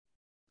this?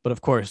 But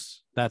of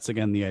course, that's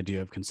again the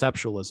idea of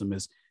conceptualism,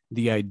 is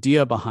the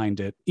idea behind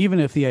it. Even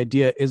if the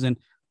idea isn't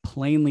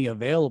plainly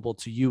available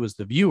to you as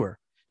the viewer,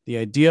 the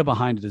idea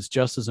behind it is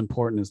just as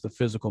important as the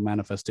physical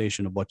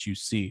manifestation of what you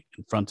see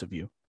in front of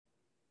you.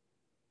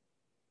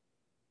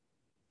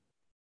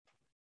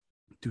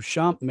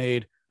 Duchamp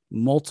made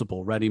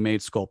multiple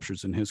ready-made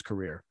sculptures in his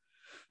career.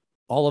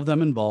 All of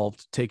them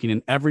involved taking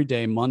an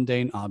everyday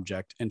mundane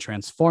object and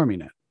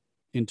transforming it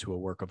into a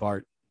work of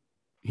art.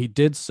 He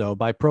did so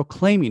by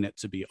proclaiming it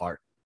to be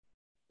art.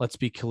 Let's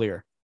be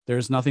clear. There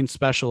is nothing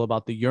special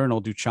about the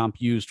urinal Duchamp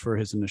used for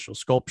his initial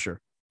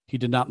sculpture. He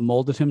did not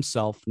mold it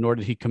himself, nor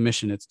did he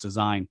commission its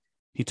design.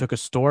 He took a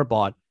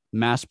store-bought,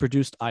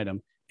 mass-produced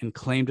item and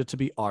claimed it to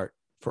be art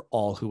for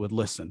all who would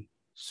listen.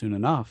 Soon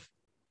enough,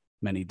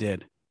 many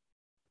did.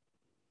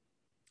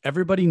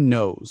 Everybody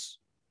knows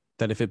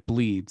that if it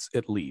bleeds,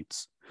 it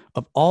leads.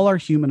 Of all our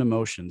human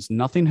emotions,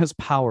 nothing has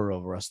power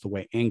over us the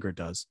way anger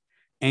does.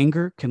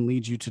 Anger can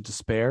lead you to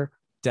despair,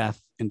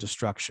 death, and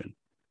destruction.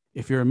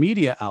 If you're a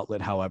media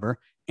outlet, however,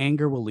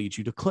 anger will lead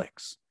you to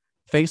clicks.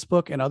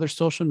 Facebook and other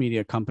social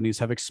media companies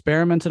have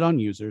experimented on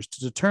users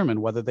to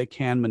determine whether they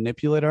can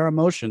manipulate our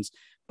emotions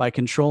by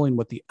controlling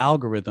what the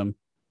algorithm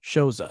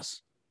shows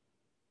us.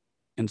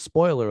 And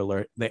spoiler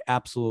alert, they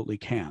absolutely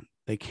can.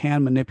 They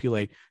can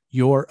manipulate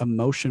your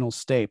emotional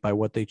state by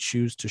what they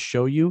choose to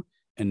show you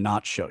and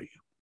not show you.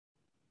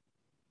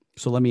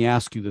 So let me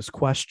ask you this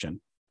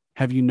question.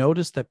 Have you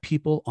noticed that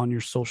people on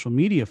your social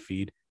media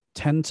feed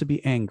tend to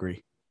be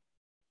angry?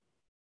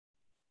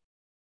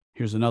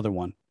 Here's another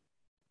one.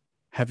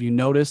 Have you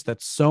noticed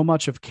that so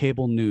much of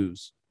cable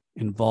news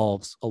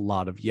involves a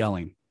lot of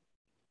yelling?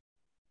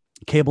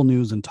 Cable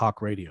news and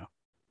talk radio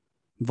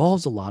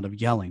involves a lot of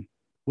yelling.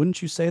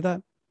 Wouldn't you say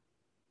that?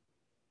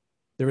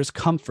 There is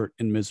comfort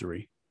in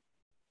misery.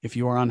 If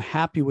you are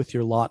unhappy with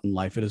your lot in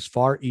life, it is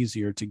far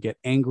easier to get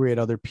angry at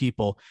other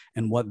people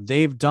and what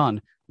they've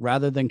done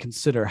rather than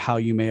consider how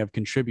you may have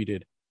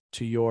contributed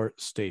to your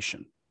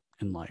station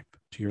in life,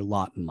 to your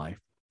lot in life.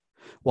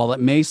 While it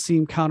may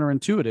seem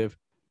counterintuitive,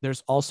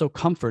 there's also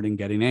comfort in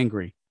getting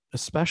angry,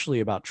 especially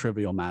about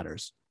trivial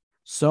matters.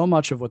 So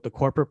much of what the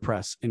corporate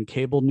press and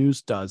cable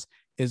news does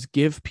is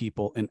give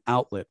people an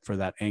outlet for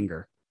that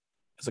anger.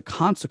 As a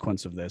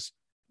consequence of this,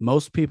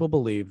 most people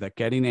believe that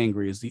getting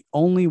angry is the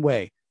only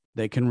way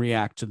they can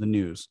react to the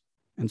news,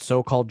 and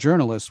so-called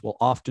journalists will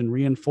often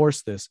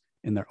reinforce this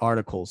in their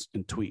articles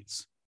and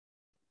tweets.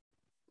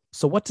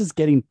 So what does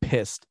getting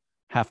pissed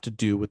have to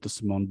do with the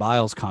Simone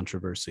Biles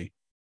controversy?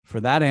 For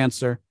that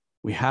answer,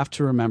 we have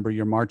to remember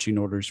your marching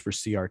orders for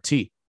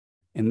CRT.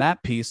 In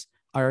that piece,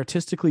 I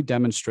artistically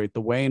demonstrate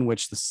the way in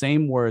which the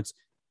same words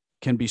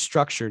can be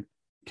structured,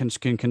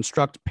 can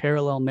construct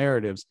parallel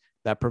narratives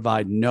that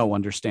provide no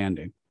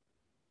understanding.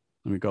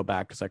 Let me go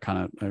back because I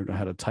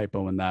had a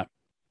typo in that.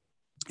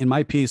 In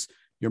my piece,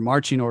 Your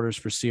Marching Orders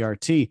for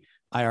CRT,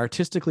 I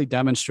artistically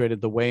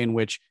demonstrated the way in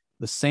which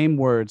the same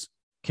words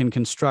can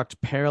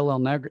construct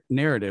parallel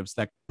narratives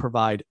that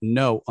provide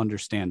no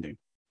understanding,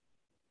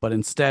 but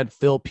instead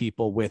fill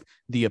people with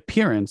the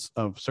appearance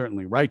of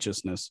certainly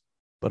righteousness,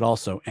 but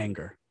also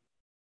anger.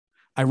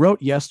 I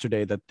wrote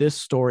yesterday that this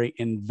story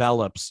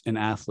envelops an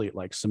athlete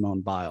like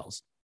Simone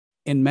Biles.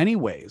 In many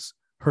ways,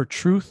 her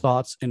true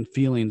thoughts and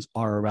feelings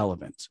are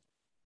irrelevant.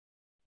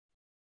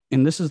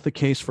 And this is the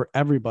case for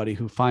everybody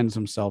who finds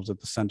themselves at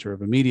the center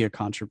of a media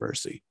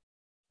controversy.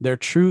 Their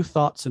true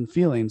thoughts and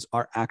feelings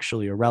are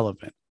actually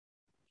irrelevant.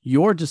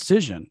 Your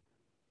decision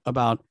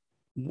about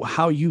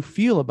how you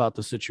feel about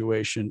the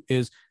situation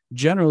is,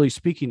 generally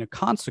speaking, a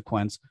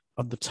consequence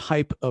of the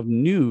type of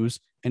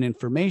news and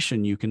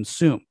information you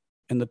consume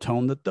and the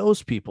tone that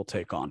those people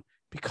take on,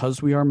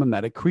 because we are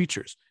mimetic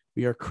creatures.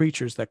 We are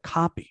creatures that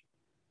copy.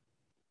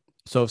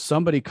 So if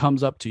somebody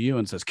comes up to you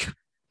and says, can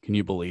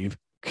you believe?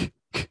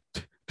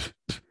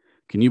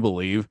 Can you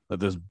believe that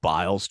this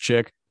Biles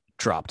chick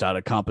dropped out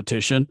of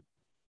competition?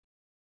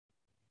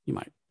 You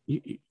might,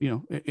 you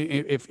know,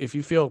 if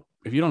you feel,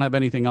 if you don't have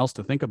anything else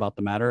to think about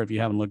the matter, if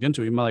you haven't looked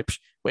into it, you might like,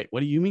 wait,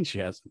 what do you mean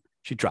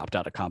she dropped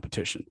out of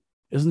competition?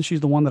 Isn't she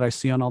the one that I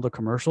see on all the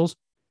commercials?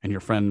 And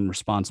your friend in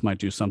response might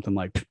do something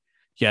like,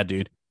 yeah,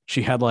 dude,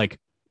 she had like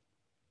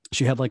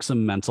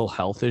some mental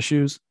health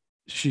issues.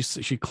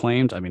 She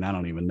claimed, I mean, I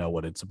don't even know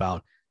what it's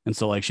about. And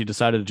so like she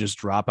decided to just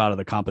drop out of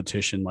the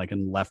competition, like,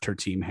 and left her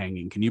team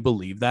hanging. Can you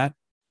believe that?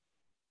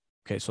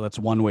 Okay, so that's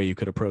one way you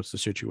could approach the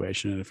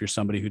situation. And if you're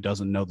somebody who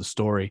doesn't know the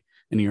story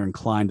and you're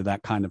inclined to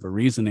that kind of a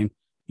reasoning,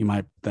 you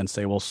might then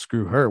say, well,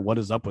 screw her. What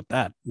is up with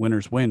that?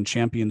 Winners win,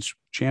 champions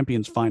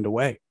find a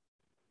way.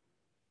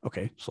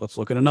 Okay, so let's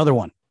look at another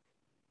one.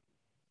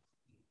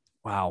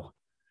 Wow.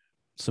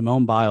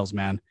 Simone Biles,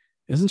 man.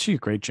 Isn't she a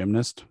great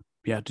gymnast?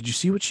 Yeah. Did you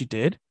see what she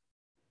did?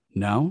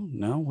 No.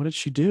 What did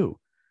she do?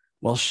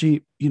 Well,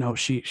 she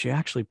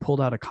actually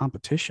pulled out a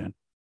competition.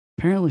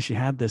 Apparently she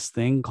had this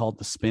thing called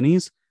the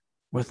spinnies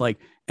with like,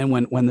 and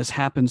when this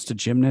happens to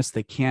gymnasts,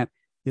 they can't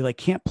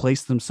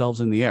place themselves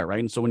in the air, right?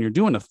 And so when you're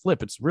doing a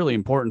flip, it's really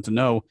important to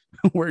know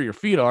where your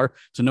feet are,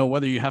 to know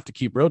whether you have to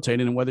keep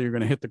rotating and whether you're going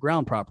to hit the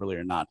ground properly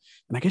or not.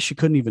 And I guess she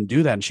couldn't even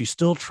do that. And she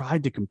still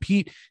tried to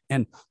compete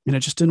and it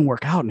just didn't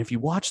work out. And if you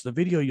watch the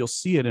video, you'll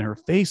see it in her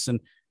face. And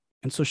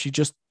so she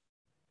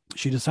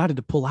decided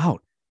to pull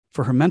out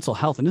for her mental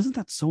health. And isn't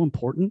that so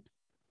important?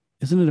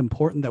 Isn't it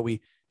important that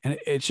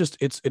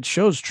it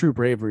shows true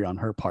bravery on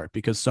her part,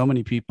 because so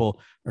many people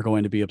are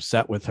going to be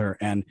upset with her.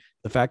 And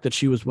the fact that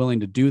she was willing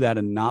to do that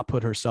and not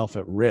put herself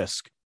at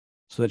risk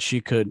so that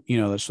she could,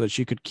 so that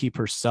she could keep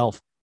herself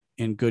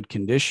in good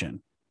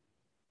condition.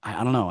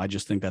 I don't know. I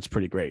just think that's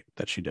pretty great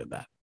that she did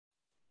that.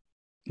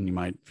 And you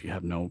might, if you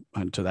have no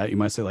to that, you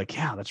might say like,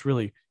 yeah, that's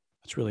really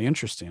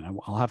interesting.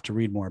 I'll have to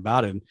read more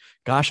about it. And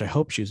gosh, I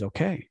hope she's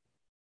okay.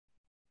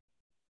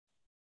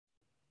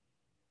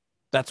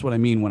 That's what I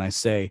mean when I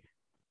say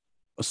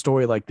a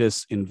story like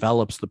this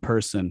envelops the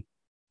person,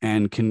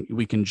 and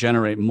we can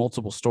generate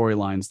multiple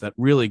storylines that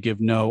really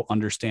give no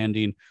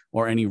understanding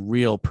or any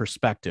real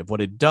perspective. What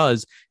it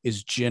does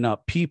is gin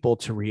up people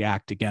to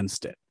react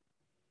against it,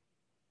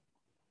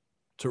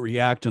 to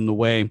react in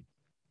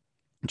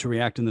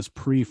this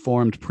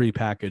preformed,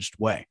 prepackaged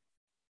way.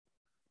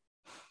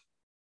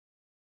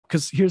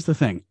 Because here's the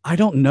thing. I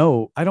don't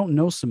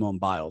know Simone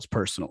Biles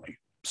personally.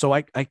 So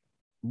I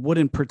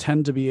wouldn't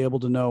pretend to be able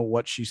to know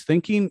what she's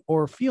thinking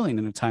or feeling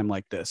in a time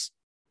like this.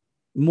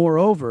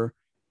 Moreover,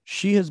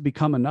 she has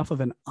become enough of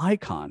an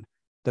icon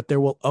that there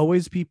will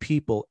always be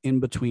people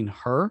in between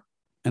her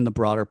and the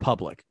broader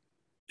public.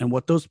 And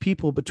what those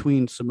people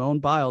between Simone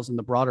Biles and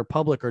the broader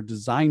public are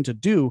designed to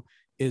do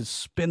is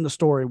spin the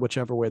story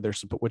whichever way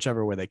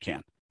they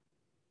can.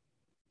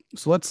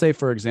 So let's say,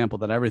 for example,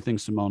 that everything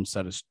Simone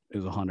said is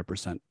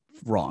 100%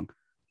 wrong.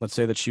 Let's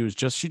say that she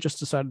just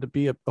decided to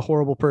be a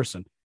horrible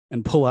person.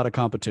 and pull out of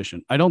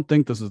competition. I don't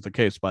think this is the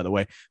case, by the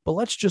way, but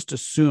let's just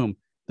assume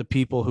the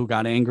people who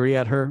got angry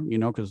at her,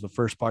 because the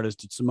first part is,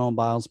 did Simone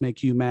Biles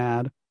make you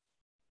mad?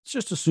 Let's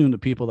just assume the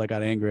people that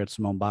got angry at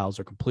Simone Biles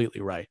are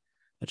completely right,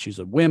 that she's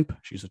a wimp,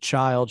 she's a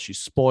child, she's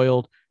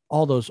spoiled,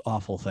 all those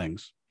awful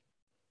things.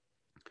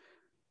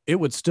 It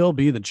would still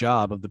be the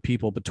job of the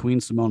people between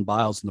Simone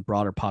Biles and the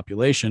broader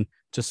population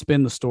to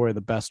spin the story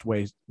the best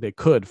way they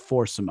could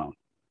for Simone.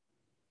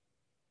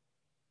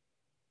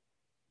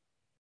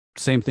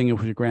 Same thing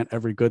if we grant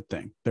every good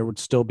thing. There would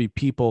still be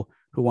people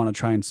who want to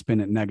try and spin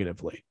it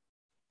negatively.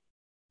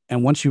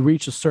 And once you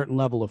reach a certain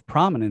level of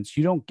prominence,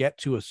 you don't get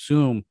to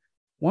assume,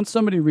 once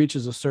somebody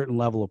reaches a certain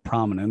level of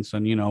prominence,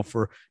 and,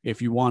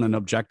 if you want an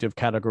objective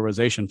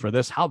categorization for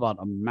this, how about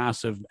a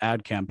massive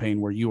ad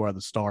campaign where you are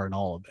the star in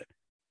all of it?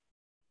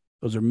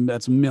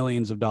 That's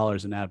millions of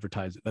dollars in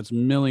advertising. That's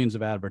millions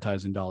of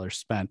advertising dollars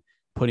spent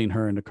putting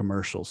her into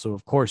commercials. So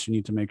of course you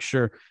need to make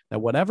sure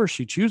that whatever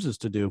she chooses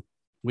to do,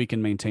 we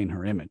can maintain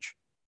her image.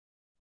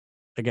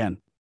 Again,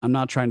 I'm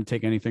not trying to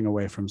take anything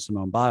away from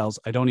Simone Biles.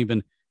 I don't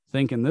even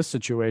think in this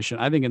situation,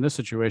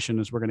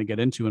 as we're going to get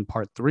into in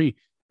part 3,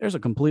 there's a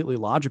completely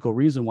logical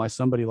reason why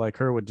somebody like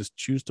her would just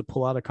choose to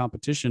pull out of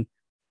competition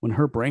when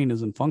her brain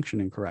isn't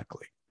functioning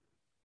correctly.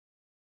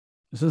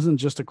 This isn't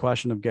just a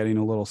question of getting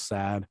a little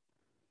sad,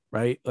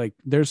 right? Like,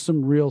 there's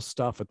some real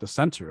stuff at the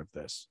center of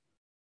this.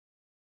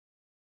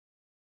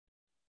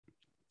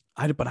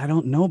 But I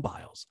don't know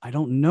Biles. I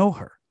don't know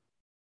her.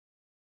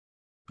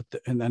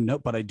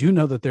 But I do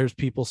know that there's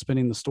people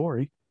spinning the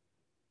story.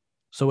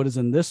 So it is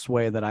in this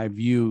way that I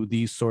view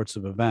these sorts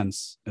of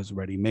events as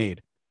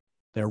ready-made.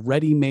 They're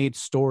ready-made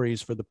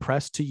stories for the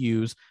press to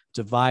use,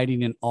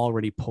 dividing an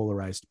already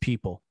polarized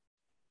people.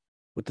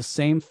 With the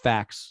same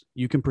facts,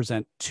 you can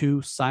present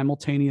two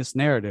simultaneous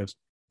narratives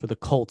for the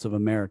cult of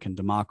American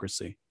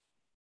democracy.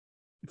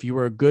 If you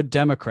were a good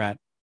Democrat,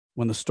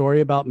 when the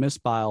story about Miss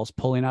Biles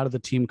pulling out of the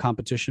team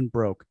competition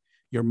broke,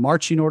 your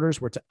marching orders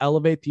were to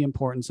elevate the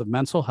importance of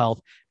mental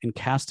health and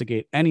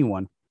castigate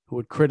anyone who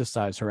would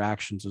criticize her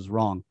actions as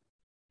wrong.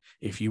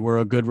 If you were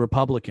a good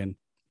Republican,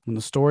 when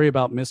the story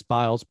about Miss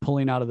Biles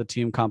pulling out of the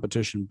team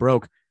competition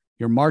broke,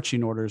 your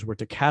marching orders were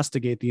to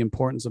castigate the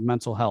importance of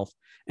mental health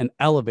and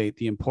elevate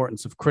the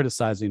importance of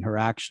criticizing her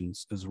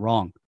actions as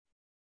wrong.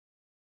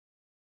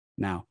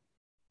 Now,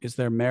 is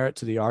there merit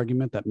to the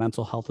argument that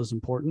mental health is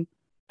important?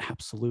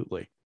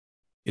 Absolutely.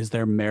 Is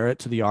there merit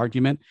to the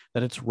argument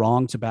that it's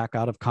wrong to back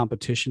out of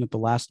competition at the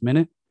last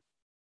minute?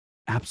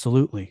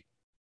 Absolutely.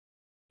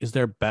 Is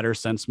there better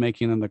sense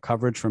making than the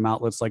coverage from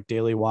outlets like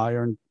Daily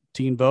Wire and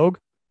Teen Vogue?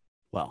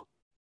 Well,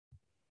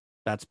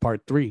 that's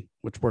part 3,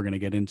 which we're going to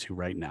get into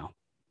right now.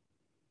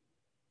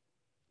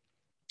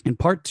 In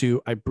part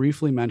 2, I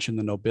briefly mentioned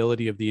the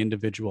nobility of the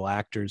individual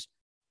actors,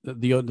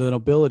 the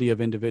nobility of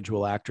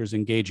individual actors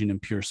engaging in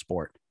pure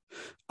sport.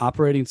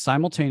 Operating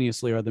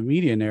simultaneously are the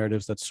media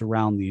narratives that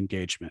surround the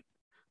engagement.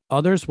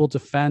 Others will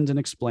defend and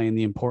explain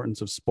the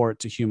importance of sport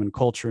to human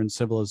culture and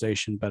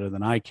civilization better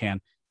than I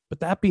can. But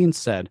that being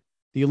said,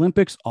 the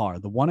Olympics are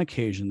the one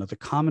occasion that the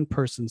common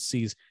person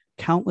sees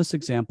countless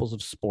examples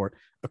of sport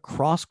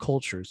across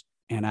cultures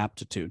and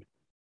aptitude.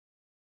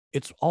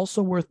 It's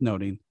also worth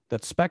noting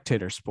that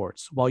spectator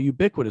sports, while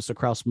ubiquitous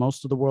across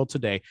most of the world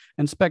today,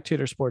 and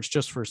spectator sports,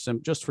 just for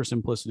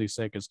simplicity's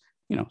sake, is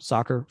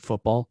soccer,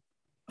 football,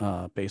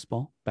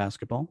 baseball,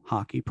 basketball,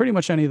 hockey, pretty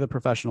much any of the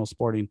professional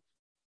sporting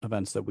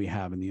events that we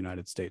have in the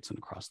United States and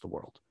across the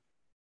world.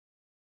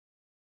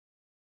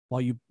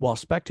 While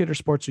spectator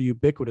sports are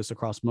ubiquitous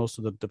across most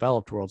of the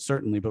developed world,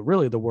 certainly, but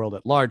really the world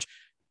at large,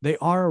 they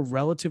are a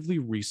relatively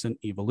recent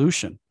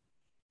evolution.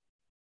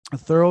 A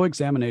thorough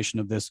examination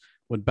of this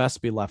would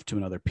best be left to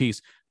another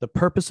piece. The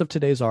purpose of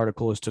today's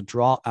article is to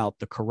draw out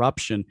the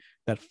corruption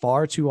that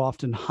far too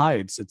often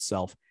hides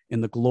itself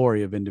in the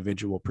glory of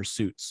individual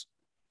pursuits.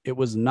 It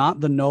was not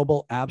the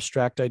noble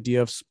abstract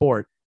idea of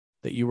sport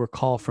that you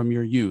recall from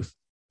your youth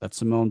that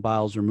Simone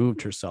Biles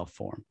removed herself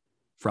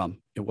from.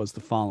 It was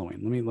the following.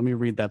 Let me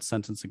read that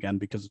sentence again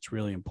because it's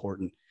really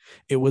important.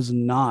 It was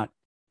not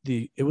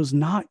the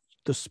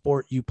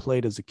sport you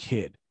played as a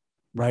kid,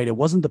 right? It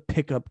wasn't the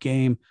pickup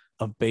game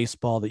of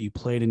baseball that you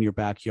played in your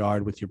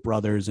backyard with your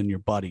brothers and your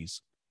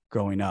buddies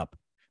growing up,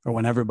 or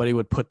when everybody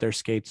would put their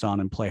skates on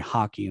and play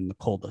hockey in the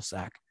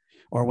cul-de-sac,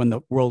 or when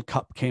the World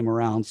Cup came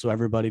around, so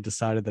everybody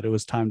decided that it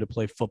was time to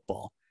play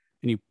football,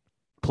 and you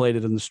played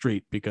it in the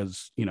street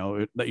because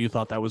that you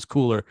thought that was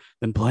cooler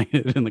than playing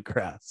it in the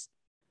grass.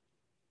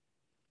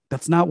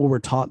 That's not what we're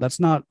taught. That's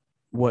not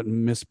what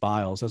Miss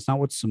Biles, that's not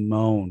what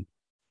Simone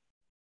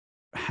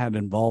had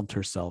involved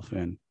herself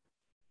in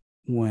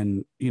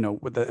when,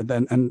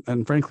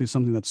 and frankly,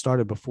 something that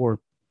started before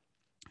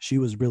she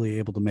was really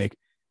able to make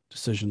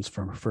decisions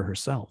for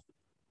herself.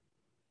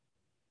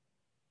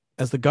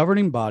 As the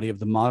governing body of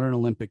the modern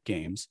Olympic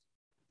Games,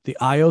 the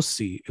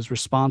IOC is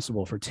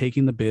responsible for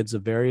taking the bids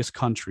of various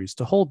countries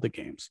to hold the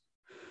games.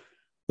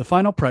 The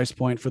final price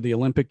point for the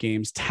Olympic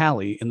Games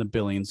tally in the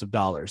billions of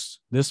dollars.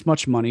 This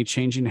much money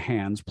changing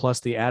hands, plus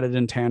the added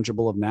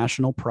intangible of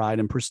national pride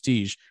and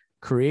prestige,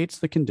 creates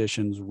the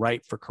conditions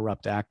right for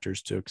corrupt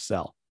actors to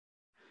excel.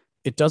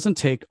 It doesn't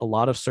take a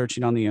lot of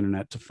searching on the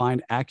internet to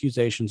find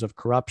accusations of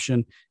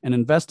corruption and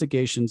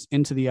investigations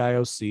into the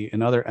IOC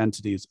and other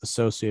entities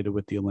associated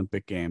with the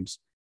Olympic Games.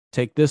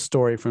 Take this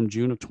story from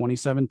June of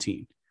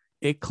 2017.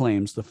 It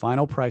claims the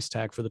final price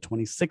tag for the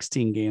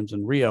 2016 Games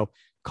in Rio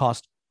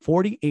cost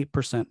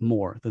 48%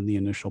 more than the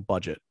initial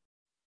budget.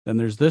 Then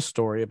there's this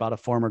story about a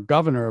former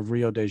governor of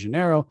Rio de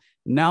Janeiro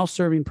now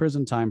serving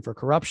prison time for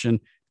corruption,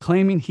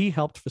 claiming he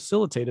helped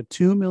facilitate a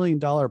 $2 million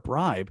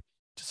bribe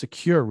to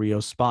secure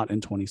Rio's spot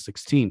in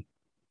 2016.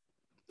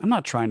 I'm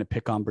not trying to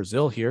pick on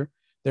Brazil here.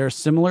 There are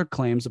similar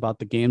claims about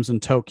the games in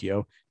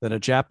Tokyo that a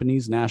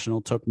Japanese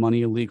national took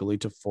money illegally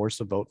to force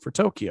a vote for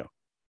Tokyo.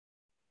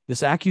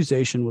 This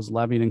accusation was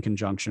levied in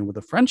conjunction with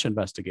a French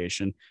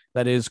investigation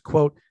that is,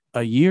 quote,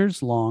 a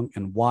years-long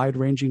and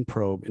wide-ranging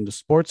probe into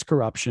sports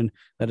corruption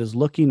that is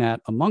looking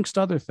at, amongst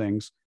other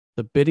things,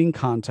 the bidding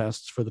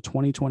contests for the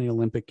 2020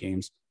 Olympic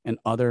Games and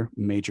other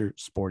major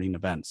sporting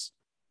events.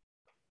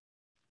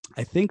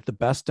 I think the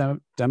best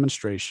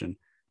demonstration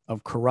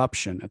of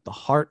corruption at the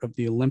heart of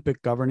the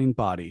Olympic governing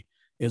body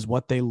is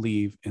what they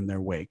leave in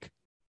their wake.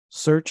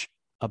 Search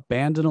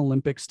abandoned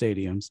Olympic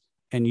stadiums,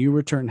 and you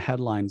return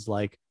headlines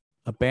like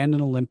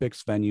abandoned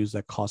Olympics venues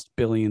that cost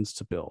billions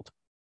to build,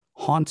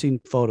 haunting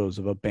photos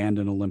of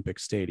abandoned Olympic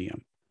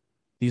stadium.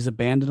 These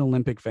abandoned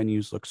Olympic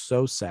venues look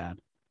so sad.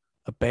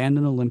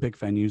 Abandoned Olympic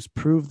venues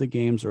prove the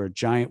games are a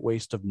giant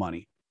waste of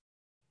money.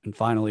 And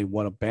finally,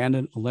 what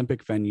abandoned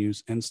Olympic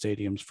venues and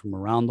stadiums from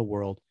around the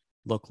world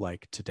look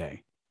like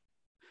today.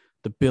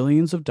 The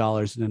billions of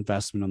dollars in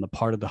investment on the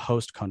part of the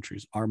host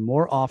countries are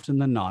more often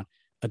than not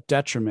a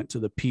detriment to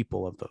the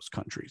people of those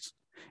countries.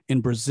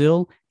 In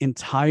Brazil,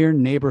 entire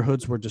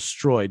neighborhoods were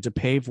destroyed to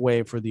pave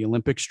way for the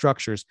Olympic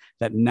structures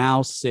that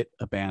now sit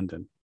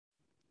abandoned.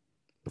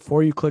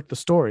 Before you click the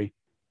story,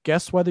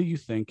 guess whether you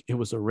think it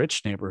was a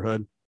rich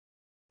neighborhood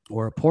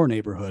or a poor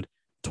neighborhood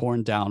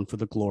torn down for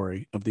the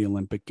glory of the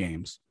Olympic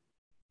Games.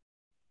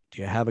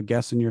 Do you have a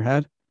guess in your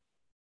head?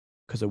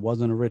 Because it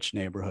wasn't a rich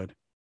neighborhood.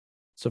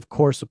 It's of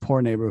course a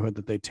poor neighborhood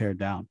that they tear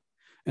down.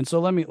 And so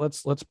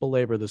let's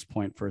belabor this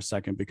point for a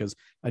second, because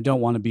I don't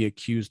want to be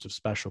accused of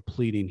special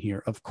pleading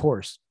here. Of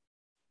course,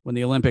 when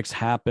the Olympics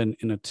happen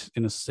in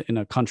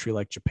a country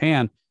like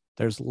Japan,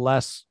 there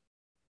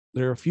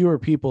are fewer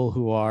people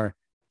who are,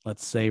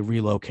 let's say,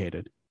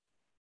 relocated.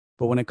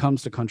 But when it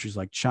comes to countries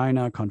like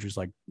China, countries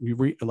like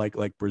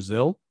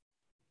Brazil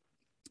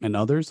and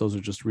others, those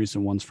are just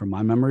recent ones from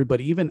my memory,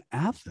 but even in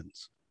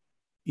Athens,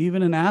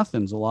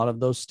 a lot of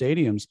those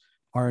stadiums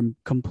are in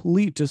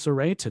complete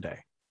disarray today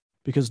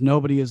because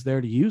nobody is there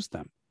to use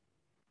them.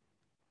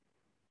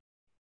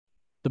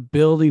 The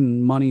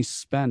building money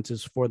spent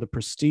is for the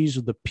prestige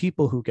of the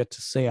people who get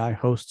to say, I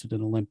hosted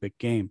an Olympic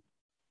game.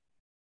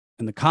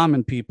 And the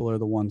common people are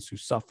the ones who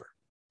suffer.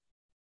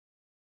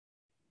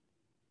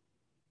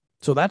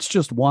 So that's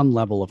just one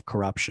level of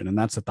corruption, and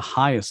that's at the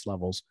highest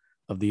levels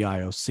of the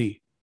IOC.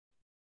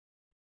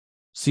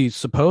 See,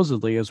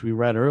 supposedly, as we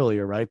read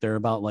earlier, right, they're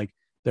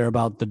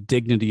about the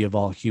dignity of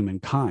all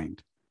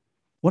humankind.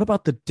 What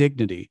about the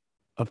dignity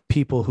of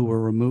people who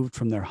were removed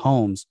from their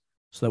homes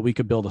so that we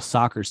could build a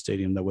soccer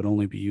stadium that would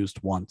only be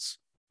used once?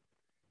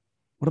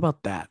 What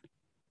about that?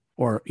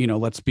 Or,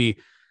 let's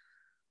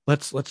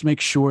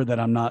make sure that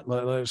I'm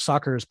not,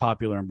 soccer is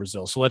popular in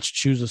Brazil. So let's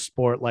choose a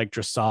sport like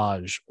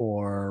dressage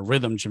or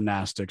rhythm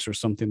gymnastics or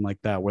something like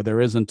that, where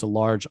there isn't a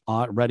large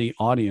ready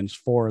audience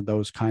for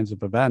those kinds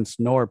of events,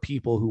 nor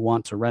people who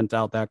want to rent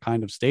out that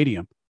kind of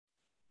stadium.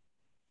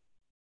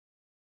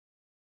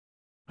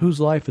 Whose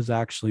life is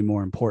actually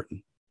more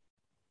important?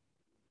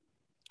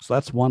 So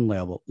that's one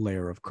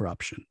layer of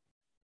corruption.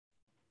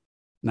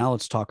 Now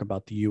let's talk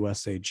about the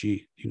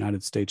USAG,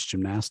 United States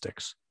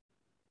Gymnastics.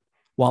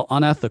 While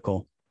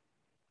unethical,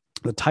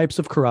 the types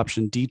of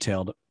corruption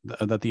detailed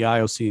that the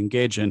IOC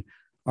engage in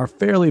are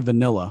fairly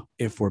vanilla,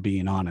 if we're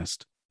being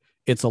honest.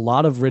 It's a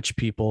lot of rich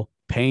people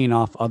paying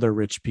off other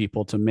rich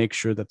people to make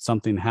sure that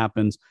something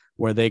happens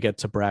where they get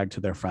to brag to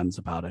their friends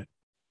about it.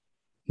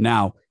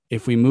 Now,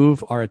 if we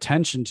move our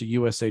attention to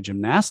USA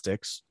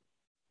Gymnastics,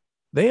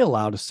 they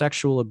allowed a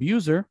sexual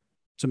abuser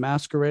to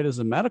masquerade as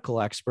a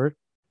medical expert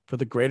for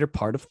the greater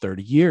part of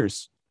 30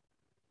 years.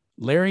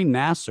 Larry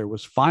Nassar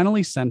was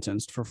finally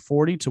sentenced for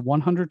 40 to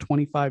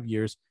 125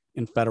 years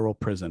in federal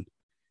prison.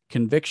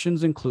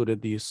 Convictions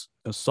included these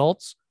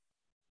assaults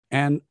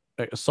on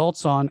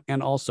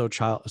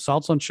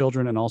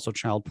children and also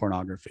child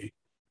pornography.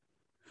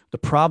 The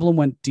problem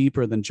went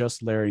deeper than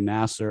just Larry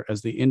Nassar,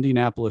 as the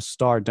Indianapolis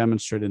Star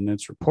demonstrated in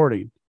its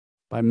reporting.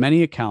 By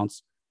many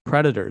accounts,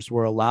 predators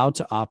were allowed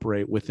to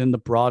operate within the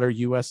broader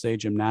USA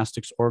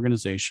Gymnastics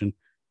organization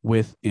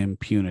with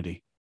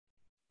impunity.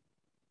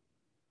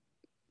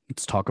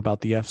 Let's talk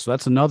about the F. So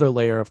that's another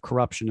layer of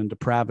corruption and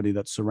depravity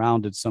that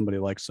surrounded somebody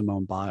like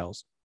Simone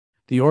Biles.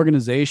 The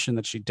organization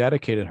that she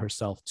dedicated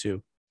herself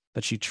to,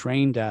 that she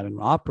trained at and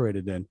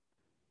operated in,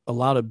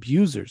 allowed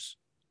abusers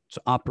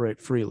to operate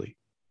freely.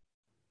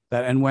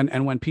 And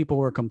when people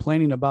were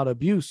complaining about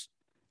abuse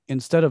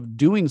instead of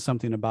doing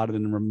something about it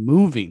and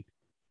removing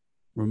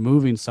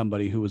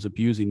somebody who was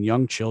abusing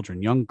young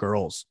children, young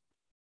girls,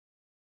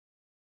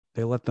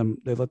 they let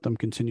them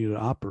continue to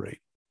operate.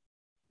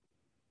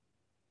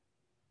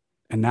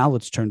 And now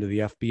let's turn to the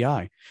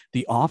FBI.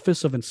 The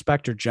Office of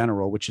Inspector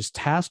General, which is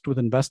tasked with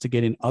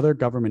investigating other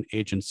government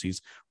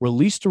agencies,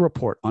 released a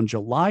report on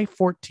July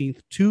 14th,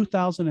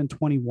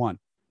 2021.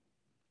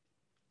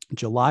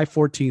 July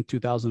 14th,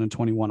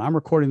 2021. I'm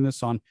recording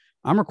this on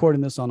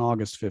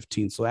August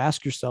 15th. So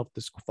ask yourself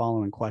this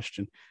following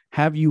question.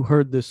 Have you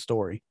heard this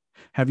story?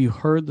 Have you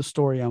heard the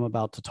story I'm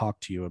about to talk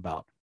to you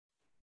about?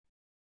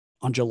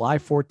 On July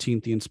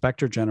 14th, the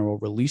Inspector General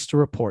released a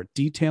report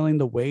detailing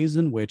the ways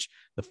in which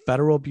the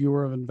Federal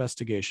Bureau of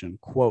Investigation,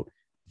 quote,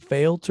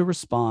 failed to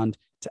respond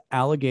to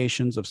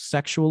allegations of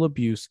sexual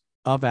abuse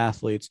of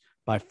athletes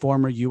by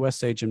former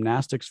USA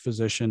Gymnastics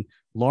physician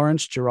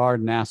Lawrence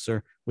Gerard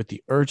Nassar with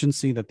the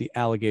urgency that the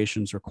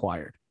allegations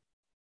required.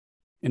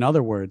 In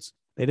other words,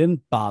 they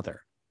didn't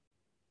bother.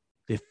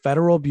 The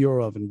Federal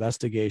Bureau of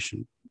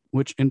Investigation,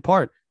 which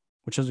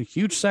has a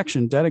huge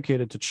section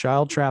dedicated to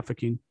child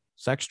trafficking,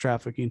 sex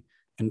trafficking,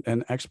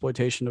 and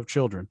exploitation of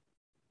children.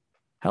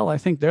 Hell, I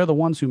think they're the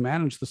ones who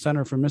manage the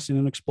Center for Missing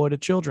and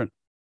Exploited Children,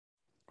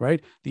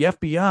 right? The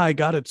FBI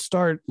got its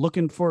start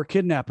looking for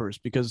kidnappers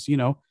because,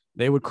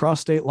 they would cross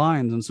state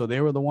lines. And so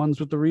they were the ones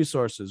with the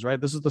resources, right?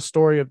 This is the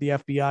story of the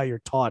FBI you're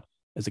taught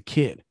as a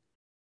kid.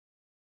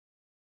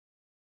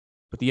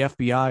 But the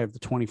FBI of the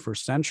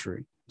 21st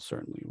century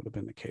certainly would have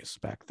been the case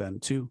back then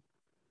too.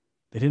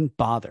 They didn't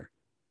bother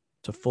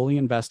to fully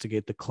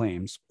investigate the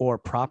claims or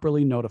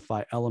properly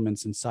notify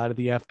elements inside of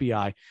the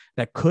FBI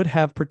that could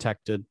have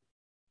protected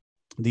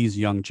these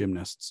young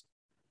gymnasts,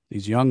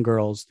 these young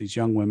girls, these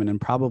young women,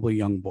 and probably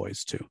young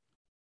boys too.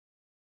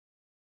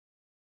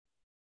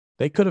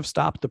 They could have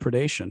stopped the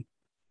predation,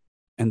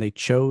 and they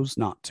chose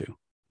not to.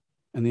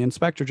 And the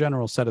Inspector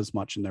General said as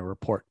much in their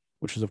report,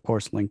 which is, of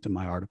course, linked in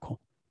my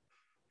article.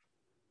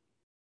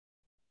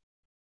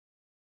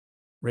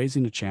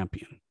 Raising a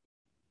champion.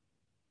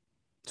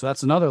 So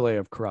that's another layer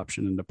of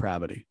corruption and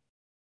depravity.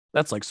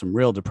 That's like some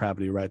real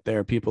depravity right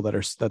there. People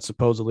that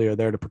supposedly are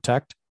there to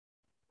protect,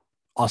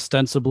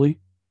 ostensibly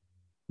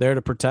there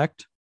to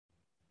protect.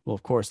 Well,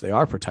 of course, they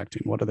are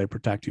protecting. What are they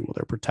protecting? Well,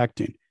 they're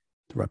protecting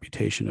the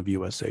reputation of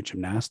USA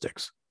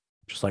Gymnastics,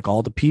 just like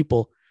all the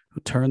people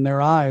who turned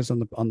their eyes on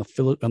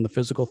the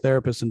physical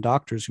therapists and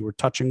doctors who were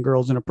touching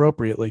girls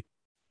inappropriately.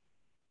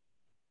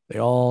 They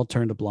all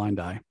turned a blind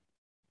eye.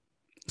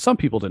 Some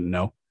people didn't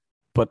know,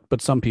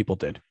 but some people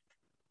did.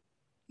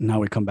 Now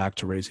we come back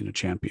to raising a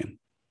champion.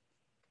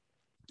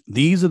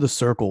 These are the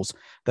circles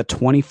that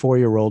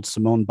 24-year-old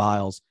Simone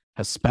Biles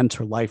has spent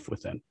her life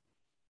within.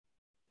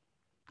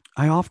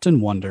 I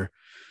often wonder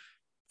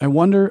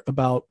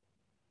about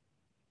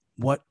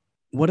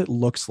what it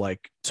looks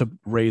like to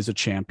raise a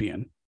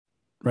champion,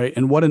 right?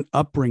 And what an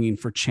upbringing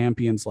for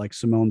champions like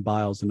Simone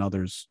Biles and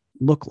others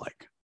look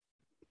like.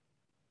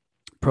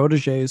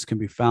 Proteges can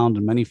be found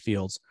in many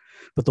fields,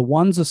 but the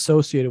ones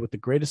associated with the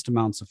greatest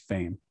amounts of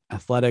fame,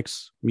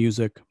 athletics,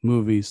 music,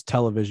 movies,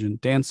 television,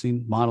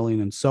 dancing, modeling,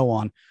 and so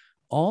on,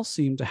 all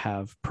seem to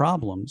have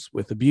problems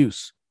with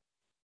abuse.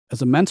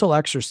 As a mental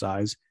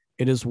exercise,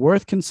 it is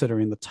worth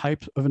considering the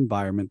type of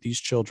environment these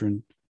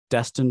children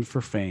destined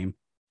for fame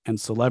and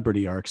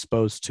celebrity are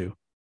exposed to.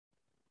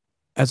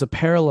 As a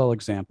parallel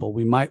example,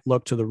 we might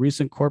look to the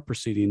recent court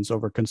proceedings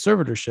over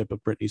conservatorship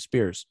of Britney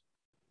Spears.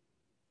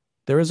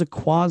 There is a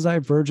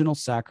quasi-virginal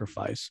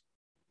sacrifice.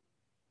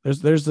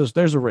 There's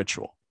a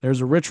ritual.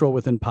 There's a ritual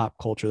within pop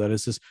culture that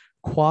is this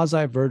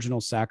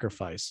quasi-virginal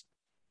sacrifice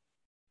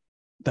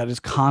that is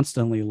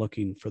constantly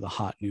looking for the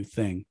hot new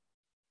thing,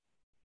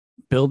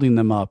 building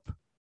them up,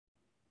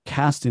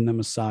 casting them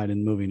aside,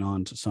 and moving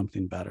on to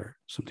something better,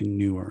 something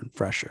newer and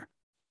fresher.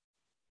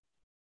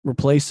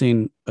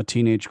 Replacing a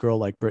teenage girl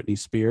like Britney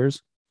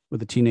Spears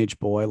with a teenage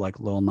boy like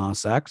Lil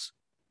Nas X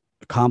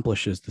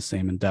accomplishes the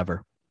same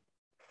endeavor.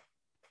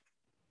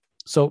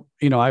 So,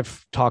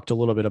 I've talked a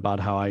little bit about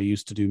how I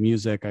used to do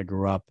music. I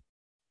grew up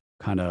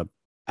kind of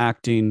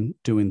acting,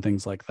 doing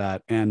things like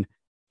that. And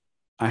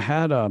I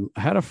had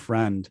a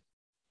friend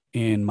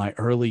in my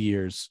early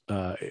years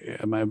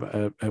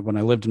when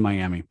I lived in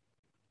Miami.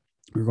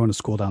 We were going to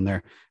school down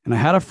there. And I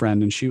had a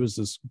friend, and she was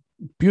this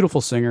beautiful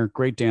singer,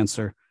 great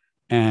dancer.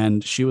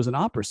 And she was an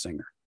opera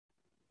singer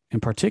in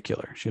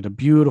particular. She had a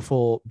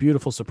beautiful,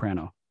 beautiful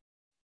soprano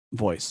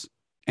voice.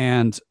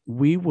 And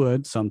we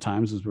would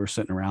sometimes, as we were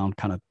sitting around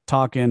kind of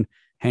talking,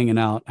 hanging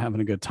out, having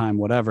a good time,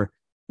 whatever,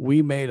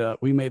 we made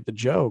the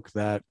joke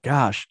that,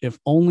 gosh, if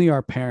only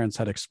our parents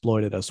had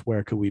exploited us,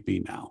 where could we be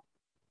now?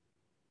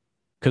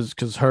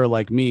 Because her,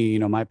 like me,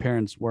 my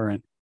parents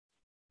weren't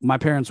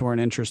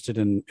interested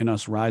in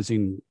us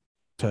rising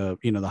to,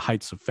 the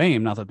heights of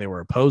fame. Not that they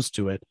were opposed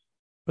to it,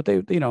 but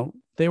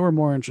they were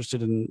more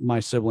interested in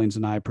my siblings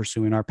and I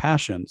pursuing our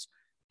passions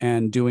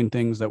and doing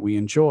things that we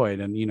enjoyed,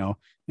 and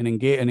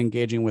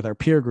engaging with our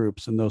peer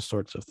groups and those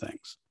sorts of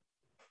things.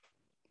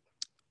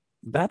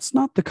 That's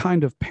not the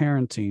kind of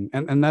parenting,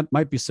 and that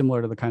might be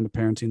similar to the kind of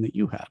parenting that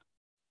you had.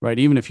 right?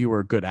 Even if you were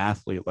a good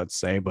athlete, let's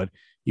say, but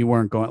you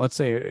weren't going, let's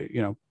say,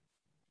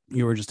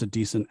 you were just a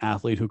decent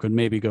athlete who could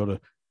maybe go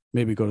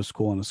to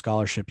school on a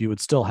scholarship, you would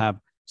still have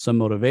some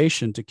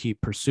motivation to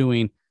keep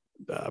pursuing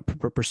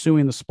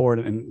the sport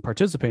and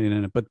participating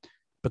in it.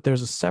 But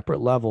there's a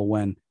separate level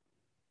when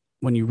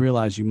you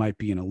realize you might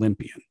be an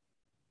Olympian,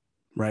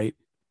 right?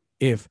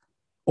 If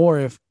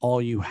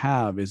all you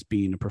have is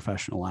being a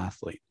professional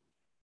athlete,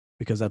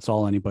 because that's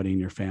all anybody in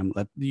your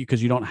family,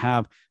 because you don't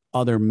have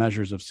other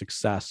measures of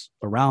success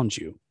around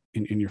you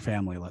in your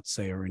family, let's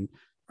say, or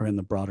in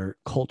the broader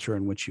culture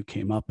in which you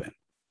came up in.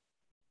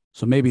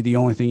 So maybe the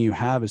only thing you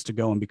have is to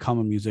go and become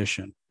a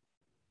musician,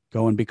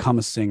 go and become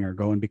a singer,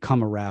 go and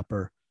become a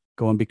rapper,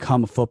 go and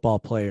become a football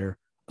player,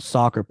 a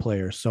soccer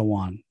player, so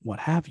on, what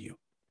have you.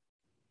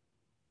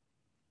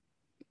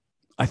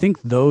 I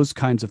think those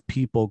kinds of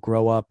people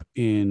grow up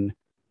in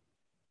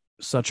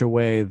such a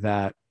way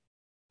that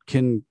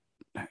can,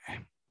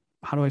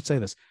 how do I say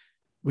this?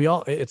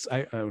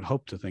 I would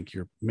hope to think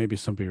maybe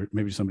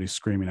somebody's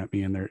screaming at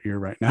me in their ear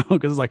right now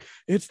because it's like,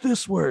 it's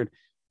this word,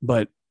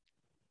 but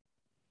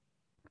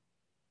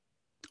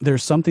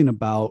there's something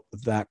about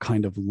that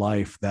kind of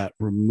life that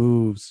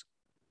removes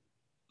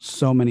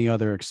so many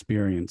other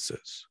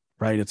experiences,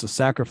 right? It's a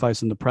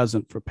sacrifice in the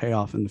present for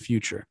payoff in the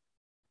future.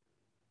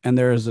 And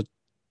there is a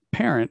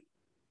parent,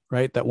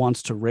 right, that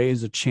wants to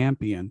raise a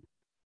champion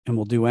and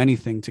will do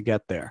anything to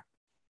get there.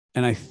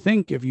 And I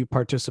think if you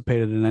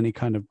participated in any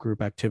kind of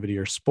group activity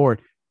or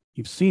sport,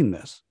 you've seen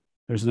this.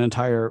 There's an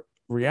entire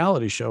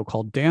reality show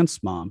called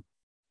Dance Mom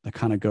that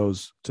kind of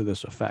goes to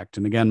this effect.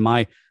 And again,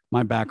 my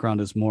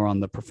background is more on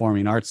the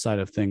performing arts side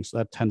of things. So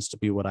that tends to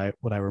be what I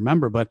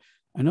remember, but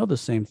I know the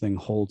same thing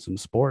holds in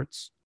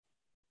sports,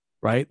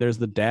 right? There's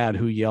the dad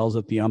who yells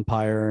at the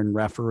umpire and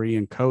referee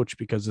and coach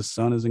because his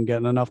son isn't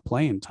getting enough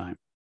playing time.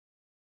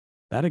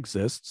 That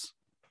exists.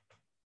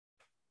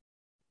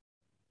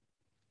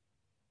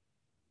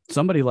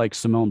 Somebody like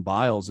Simone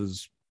Biles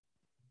is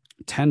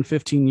 10,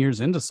 15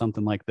 years into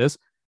something like this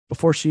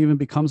before she even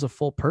becomes a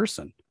full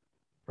person,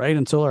 right?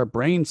 Until our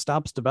brain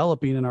stops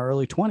developing in our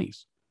early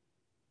 20s.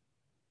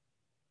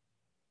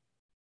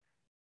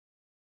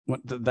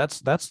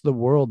 That's the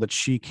world that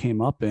she came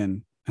up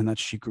in and that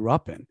she grew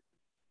up in.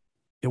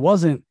 It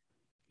wasn't,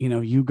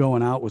 you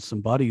going out with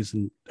some buddies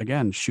and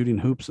again, shooting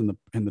hoops in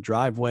the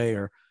driveway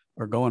or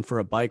going for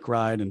a bike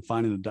ride and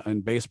finding a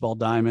baseball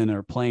diamond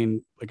or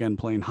playing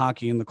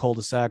hockey in the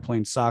cul-de-sac,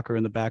 playing soccer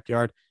in the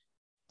backyard.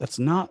 That's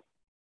not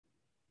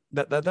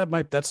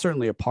that's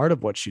certainly a part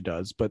of what she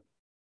does, but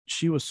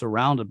she was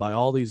surrounded by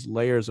all these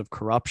layers of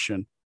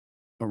corruption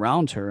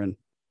around her. And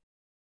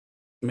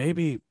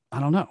maybe, I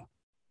don't know,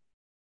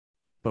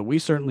 but we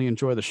certainly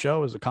enjoy the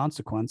show as a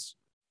consequence.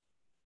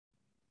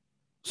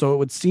 So it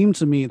would seem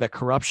to me that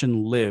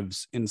corruption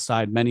lives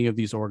inside many of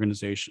these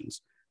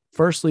organizations.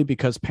 Firstly,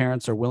 because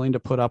parents are willing to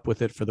put up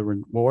with it for the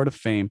reward of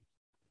fame,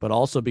 but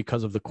also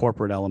because of the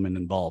corporate element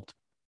involved.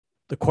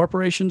 The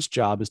corporation's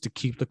job is to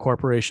keep the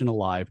corporation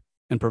alive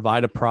and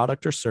provide a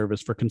product or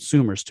service for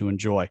consumers to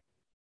enjoy.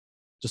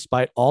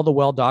 Despite all the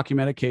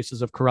well-documented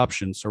cases of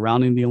corruption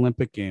surrounding the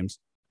Olympic Games,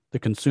 the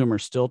consumer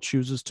still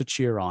chooses to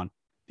cheer on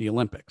the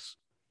Olympics.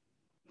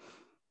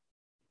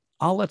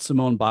 I'll let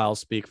Simone Biles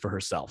speak for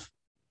herself.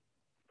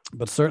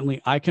 But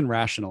certainly I can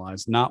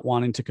rationalize not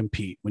wanting to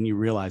compete when you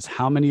realize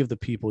how many of the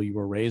people you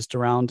were raised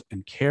around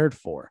and cared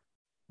for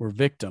were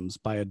victims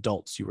by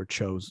adults you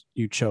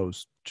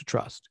chose to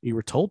trust. You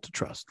were told to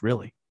trust,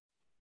 really.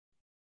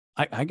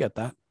 I get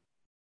that.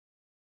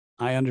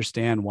 I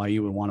understand why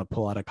you would want to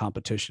pull out a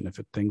competition if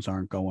things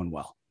aren't going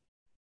well.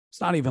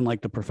 It's not even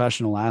like the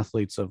professional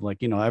athletes of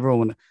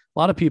everyone. A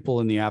lot of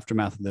people in the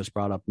aftermath of this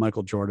brought up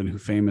Michael Jordan, who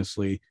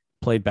famously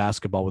played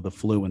basketball with the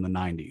flu in the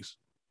 90s,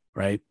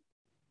 right?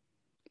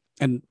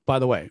 And by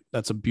the way,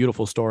 that's a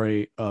beautiful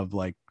story of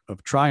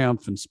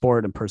triumph and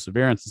sport and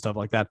perseverance and stuff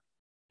like that.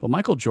 But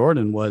Michael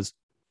Jordan was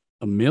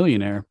a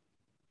millionaire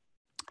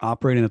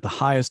operating at the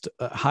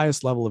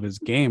highest level of his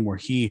game, where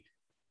he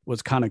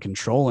was kind of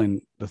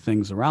controlling the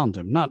things around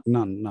him. Not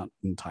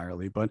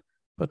entirely, but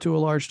to a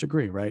large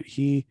degree, right?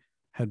 He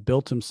had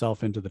built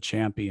himself into the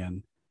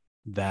champion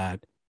that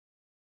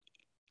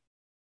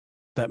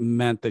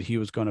meant that he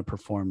was going to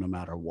perform no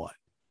matter what.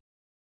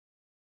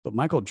 But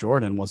Michael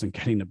Jordan wasn't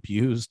getting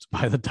abused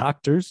by the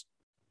doctors.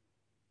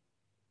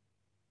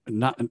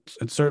 And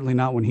certainly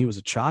not when he was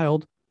a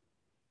child.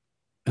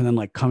 And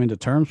then coming to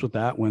terms with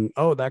that when,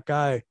 that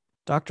guy,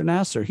 Dr.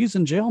 Nasser, he's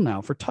in jail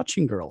now for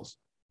touching girls.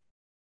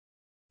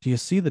 Do you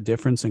see the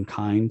difference in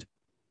kind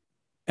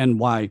and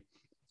why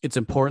it's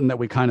important that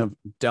we kind of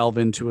delve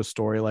into a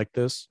story like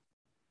this?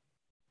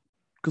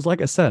 Because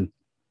like I said,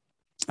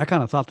 I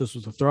kind of thought this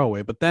was a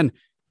throwaway, but then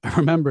I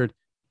remembered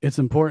it's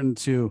important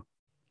to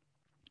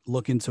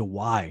look into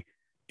why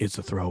it's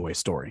a throwaway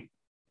story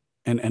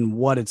and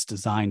what it's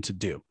designed to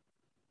do.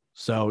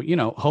 So,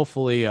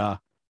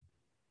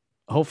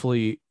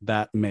 hopefully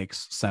that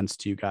makes sense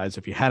to you guys.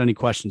 If you had any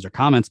questions or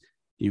comments,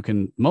 you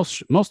can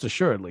most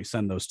assuredly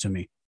send those to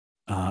me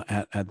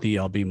at the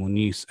LB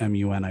Muniz,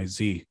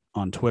 Muniz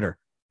on Twitter.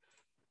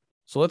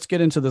 So let's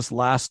get into this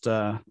last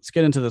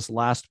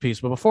piece.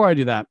 But before I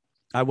do that,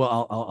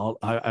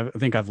 I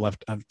think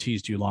I've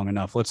teased you long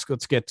enough. Let's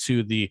get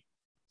to the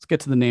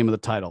name of the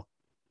title,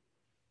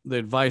 the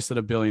advice that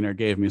a billionaire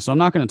gave me. So I'm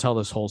not going to tell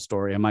this whole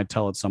story. I might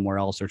tell it somewhere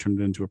else or turn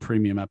it into a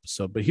premium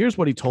episode. But here's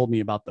what he told me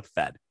about the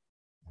Fed.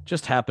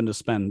 Just happened to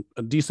spend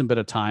a decent bit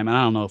of time. And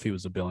I don't know if he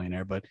was a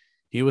billionaire, but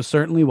he was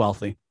certainly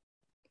wealthy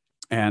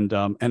and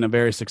a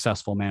very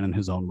successful man in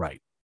his own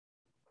right.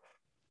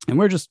 And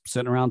we're just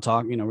sitting around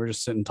talking, we're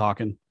just sitting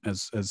talking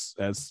as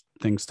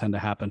things tend to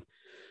happen.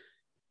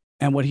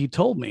 And what he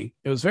told me,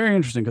 it was very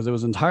interesting because it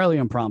was entirely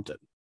unprompted,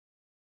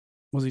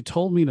 was he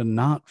told me to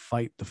not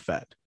fight the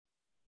Fed.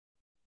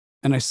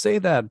 And I say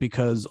that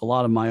because a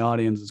lot of my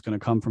audience is going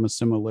to come from a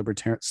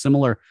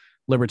similar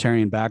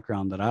libertarian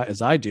background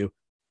as I do.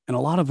 And a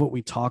lot of what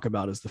we talk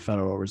about is the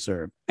Federal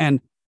Reserve.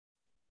 And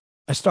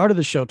I started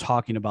the show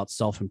talking about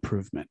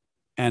self-improvement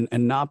and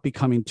not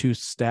becoming too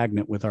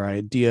stagnant with our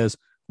ideas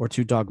or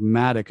too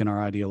dogmatic in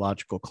our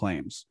ideological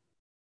claims,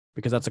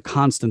 because that's a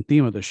constant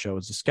theme of the show.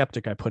 As a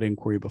skeptic, I put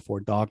inquiry before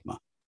dogma.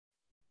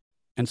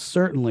 And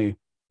certainly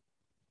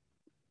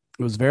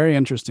it was very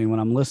interesting when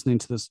I'm listening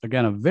to this,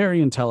 again, a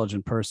very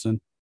intelligent person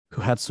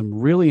who had some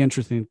really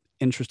interesting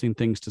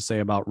things to say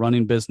about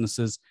running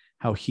businesses,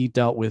 how he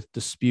dealt with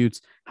disputes,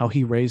 how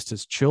he raised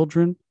his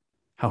children,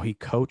 how he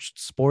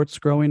coached sports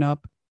growing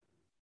up.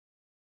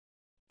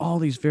 All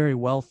these very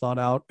well thought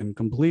out and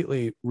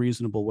completely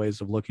reasonable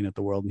ways of looking at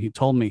the world. And he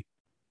told me,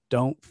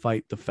 don't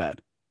fight the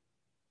Fed.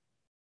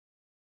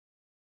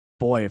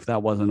 Boy, if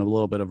that wasn't a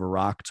little bit of a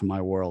rock to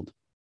my world.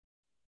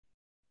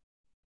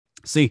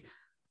 See,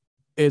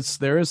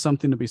 there is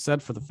something to be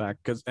said for the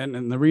fact, because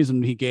and the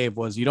reason he gave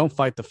was you don't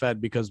fight the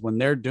Fed because when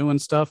they're doing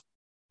stuff,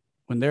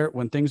 when they're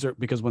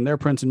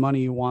printing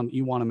money, you want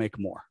to make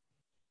more.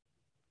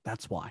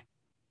 That's why.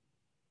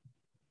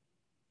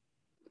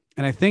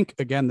 And I think,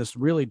 again, this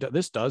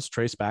does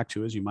trace back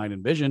to, as you might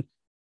envision,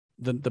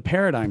 the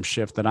paradigm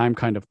shift that I'm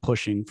kind of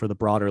pushing for the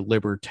broader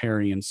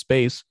libertarian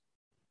space,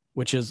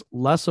 which is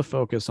less a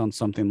focus on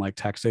something like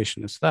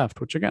taxation is theft,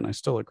 which, again, I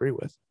still agree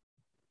with,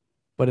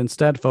 but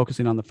instead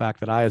focusing on the fact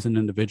that I, as an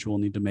individual,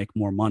 need to make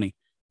more money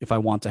if I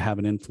want to have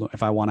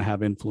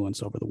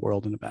influence over the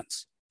world and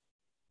events.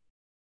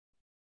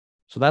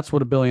 So that's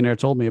what a billionaire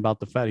told me about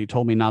the Fed. He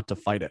told me not to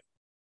fight it.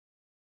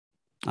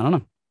 I don't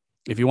know.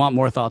 If you want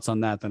more thoughts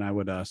on that, then I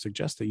would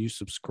suggest that you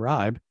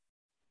subscribe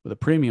with a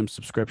premium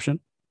subscription,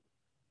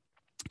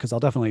 because I'll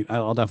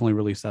definitely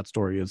release that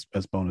story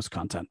as bonus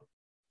content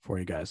for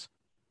you guys,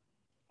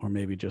 or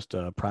maybe just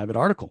a private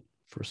article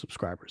for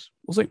subscribers.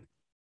 We'll see.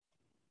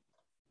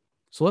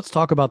 So let's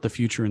talk about the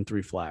future in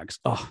three flags.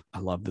 Oh, I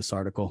love this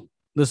article.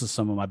 This is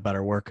some of my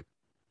better work.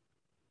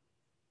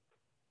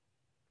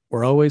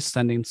 We're always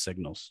sending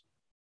signals.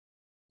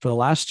 For the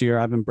last year,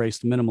 I've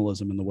embraced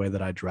minimalism in the way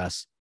that I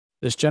dress.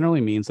 This generally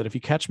means that if you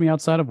catch me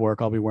outside of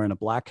work, I'll be wearing a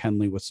black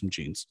Henley with some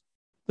jeans.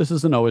 This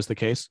isn't always the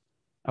case.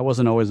 I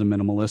wasn't always a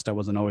minimalist. I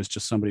wasn't always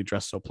just somebody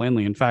dressed so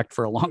plainly. In fact,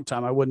 for a long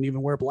time, I wouldn't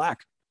even wear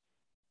black.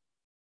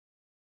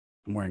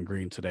 I'm wearing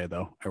green today,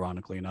 though,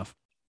 ironically enough.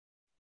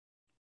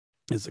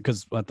 Is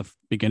because at the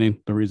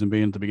reason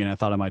being at the beginning, I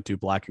thought I might do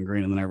black and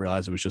green, and then I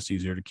realized it was just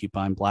easier to keep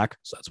buying black.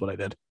 So that's what I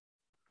did.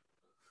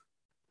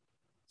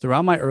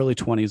 Throughout my early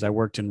 20s, I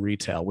worked in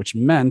retail, which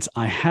meant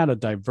I had a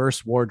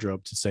diverse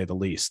wardrobe, to say the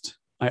least.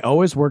 I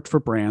always worked for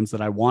brands that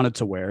I wanted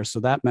to wear,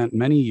 so that meant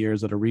many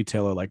years at a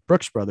retailer like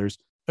Brooks Brothers,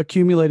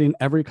 accumulating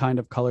every kind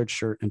of colored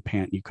shirt and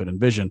pant you could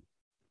envision.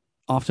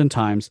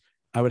 Oftentimes,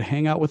 I would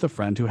hang out with a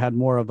friend who had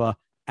more of a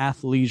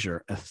athleisure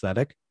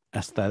aesthetic.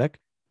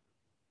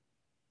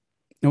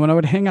 And when I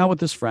would hang out with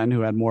this friend who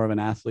had more of an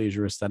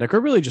athleisure aesthetic, or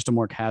really just a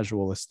more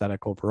casual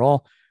aesthetic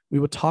overall, we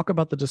would talk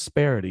about the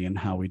disparity in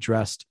how we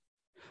dressed.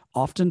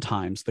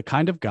 Oftentimes, the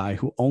kind of guy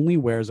who only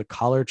wears a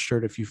collared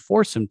shirt if you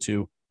force him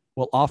to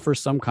will offer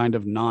some kind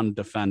of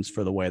non-defense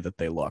for the way that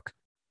they look.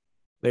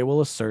 They will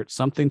assert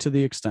something to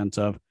the extent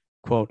of,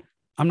 quote,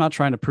 "I'm not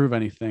trying to prove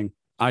anything.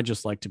 I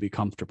just like to be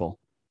comfortable."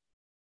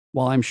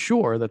 While I'm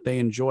sure that they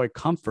enjoy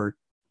comfort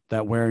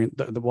that wearing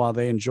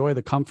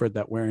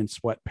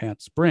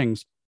sweatpants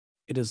brings,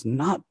 it is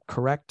not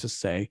correct to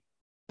say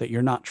that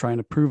you're not trying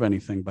to prove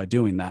anything by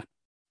doing that.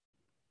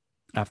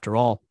 After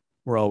all,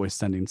 we're always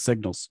sending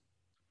signals.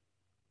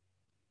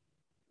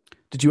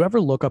 Did you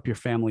ever look up your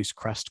family's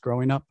crest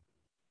growing up?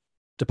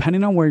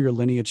 Depending on where your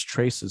lineage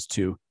traces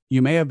to,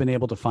 you may have been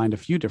able to find a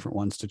few different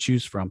ones to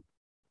choose from.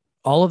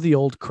 All of the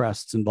old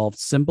crests involved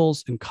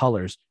symbols and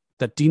colors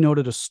that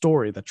denoted a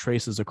story that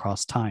traces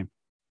across time.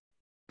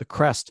 The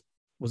crest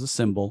was a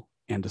symbol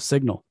and a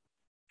signal.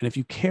 And if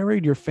you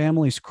carried your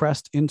family's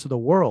crest into the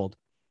world,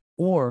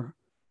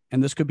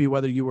 and this could be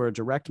whether you were a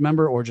direct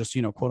member or just,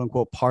 quote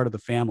unquote, part of the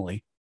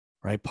family,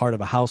 right? Part of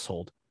a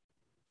household.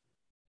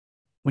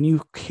 When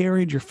you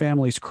carried your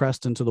family's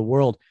crest into the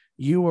world,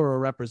 you were a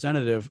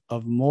representative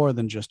of more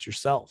than just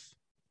yourself.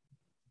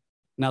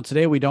 Now,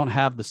 today we don't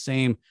have the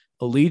same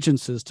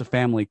allegiances to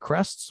family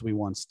crests we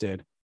once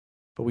did,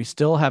 but we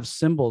still have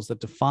symbols that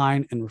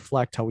define and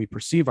reflect how we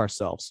perceive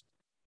ourselves.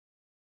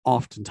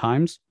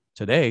 Oftentimes,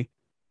 Today,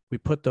 we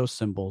put those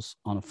symbols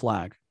on a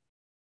flag.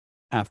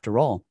 After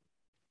all,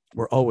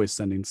 we're always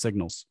sending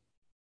signals.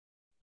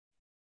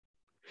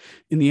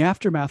 In the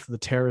aftermath of the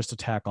terrorist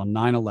attack on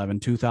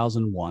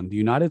 9/11/2001, the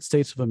United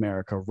States of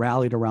America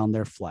rallied around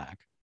their flag.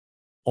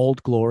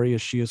 Old Glory,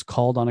 as she is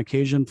called on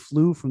occasion,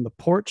 flew from the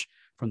porch,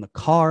 from the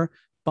car,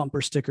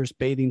 bumper stickers,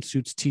 bathing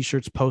suits,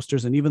 t-shirts,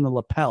 posters, and even the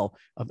lapel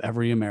of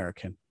every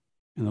American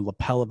and the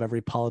lapel of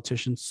every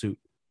politician's suit.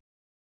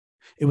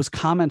 It was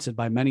commented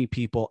by many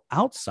people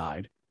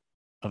outside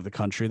of the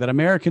country that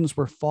Americans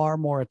were far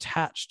more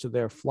attached to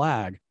their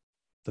flag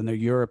than their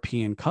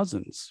European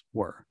cousins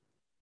were.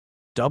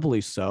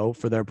 Doubly so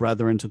for their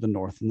brethren to the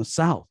north and the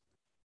south.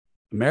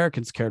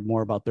 Americans cared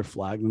more about their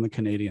flag than the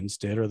Canadians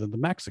did or than the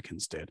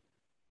Mexicans did.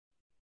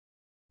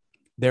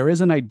 There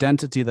is an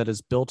identity that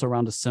is built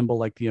around a symbol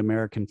like the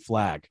American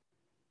flag.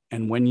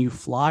 And when you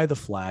fly the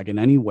flag in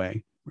any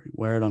way,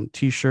 wear it on a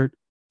t-shirt,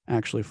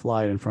 actually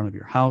fly it in front of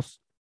your house,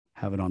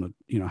 have it on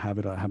a, have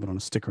it on a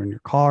sticker in your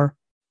car,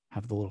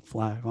 have the little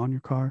flag on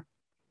your car,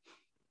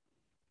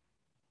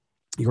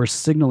 you are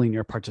signaling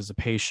your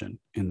participation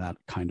in that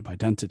kind of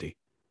identity.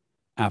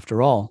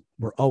 After all,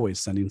 we're always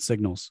sending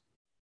signals.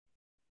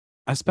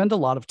 I spend a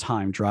lot of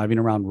time driving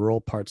around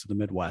rural parts of the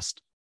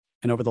Midwest,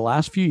 and over the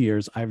last few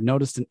years, I've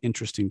noticed an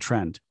interesting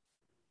trend,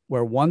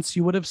 where once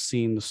you would have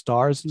seen the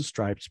stars and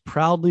stripes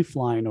proudly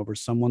flying over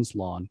someone's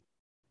lawn,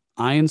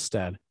 I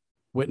instead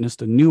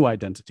witnessed a new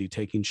identity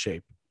taking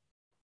shape.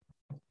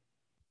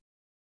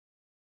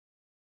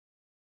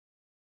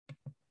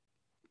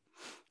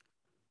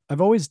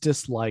 I've always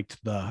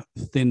disliked the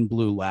thin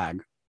blue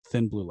line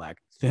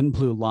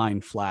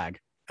flag,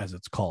 as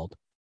it's called.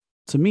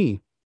 To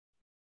me,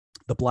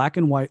 the black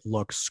and white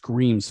look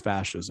screams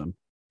fascism,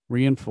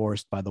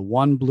 reinforced by the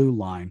one blue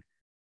line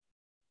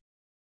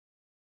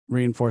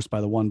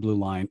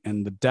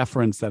and the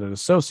deference that it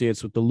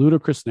associates with the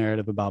ludicrous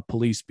narrative about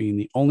police being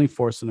the only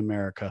force in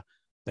America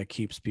that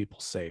keeps people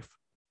safe.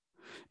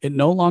 It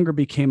no longer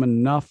became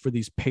enough for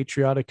these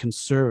patriotic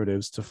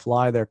conservatives to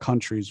fly their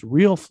country's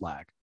real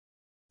flag.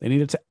 They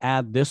needed to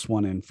add this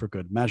one in for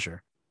good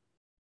measure.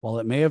 While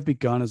it may have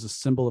begun as a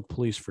symbol of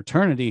police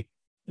fraternity,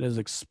 it has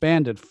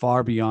expanded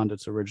far beyond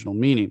its original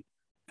meaning.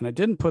 And I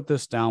didn't put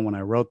this down when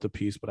I wrote the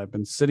piece, but I've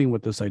been sitting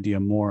with this idea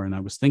more and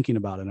I was thinking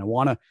about it. And I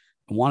want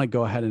to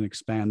go ahead and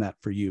expand that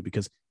for you,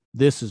 because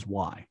this is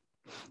why.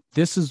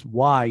 This is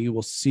why you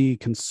will see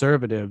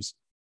conservatives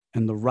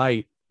and the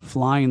right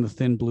flying the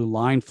thin blue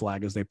line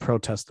flag as they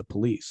protest the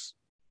police.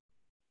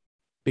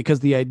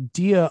 Because the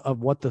idea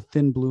of what the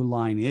thin blue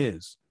line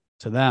is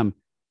to them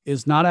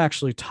is not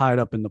actually tied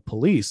up in the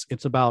police.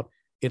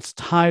 It's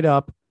tied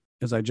up,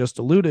 as I just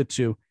alluded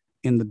to,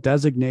 in the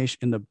designation,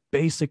 in the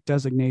basic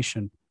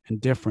designation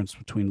and difference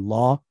between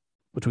law,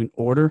 between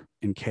order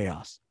and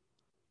chaos.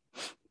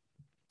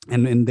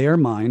 And in their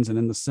minds and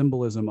in the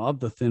symbolism of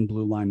the thin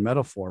blue line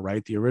metaphor,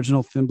 right? The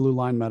original thin blue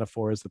line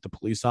metaphor is that the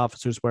police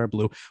officers wear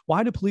blue.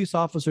 Why do police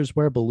officers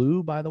wear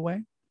blue, by the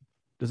way?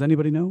 Does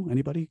anybody know?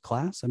 Anybody?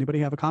 Class? Anybody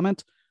have a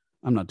comment?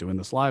 I'm not doing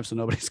this live, so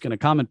nobody's going to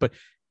comment, but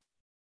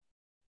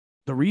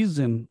the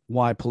reason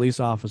why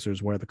police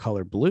officers wear the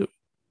color blue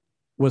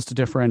was to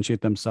differentiate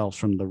themselves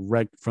from the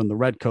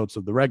red coats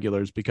of the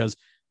regulars, because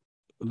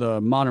the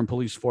modern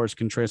police force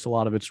can trace a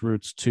lot of its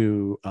roots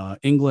to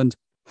England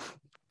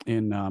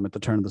in at the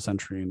turn of the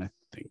century, and I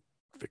think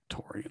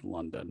Victorian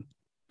London.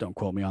 Don't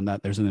quote me on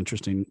that. There's an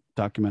interesting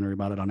documentary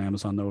about it on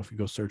Amazon, though, if you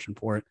go searching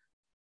for it.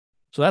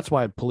 So that's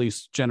why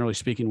police, generally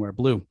speaking, wear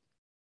blue.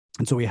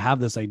 And so we have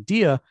this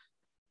idea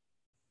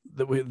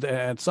that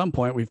at some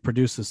point we've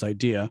produced this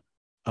idea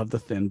of the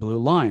thin blue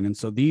line. And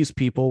so these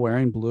people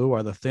wearing blue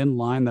are the thin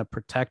line that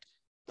protect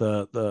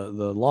the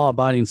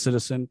law-abiding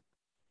citizen,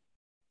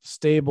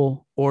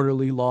 stable,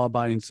 orderly,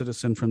 law-abiding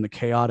citizen from the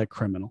chaotic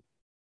criminal.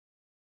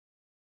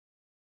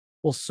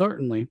 Well,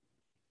 certainly,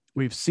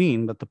 we've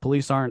seen that the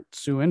police aren't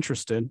so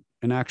interested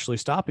in actually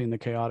stopping the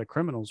chaotic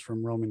criminals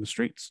from roaming the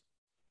streets.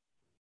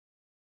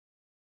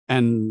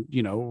 And,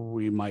 you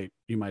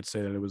might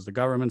say that it was the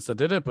governments that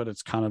did it, but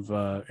it's kind of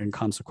an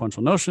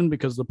inconsequential notion,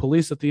 because the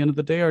police at the end of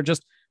the day are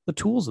just the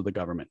tools of the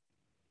government.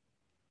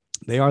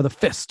 They are the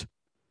fist,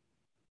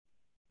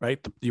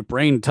 right? Your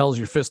brain tells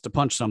your fist to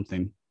punch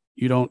something.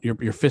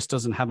 Your fist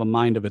doesn't have a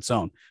mind of its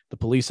own. The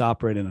police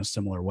operate in a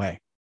similar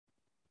way.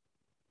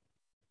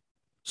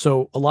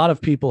 So a lot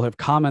of people have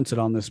commented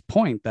on this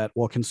point that,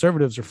 well,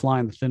 conservatives are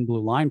flying the thin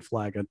blue line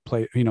flag at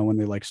play,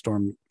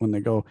 when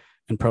they go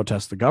and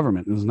protest the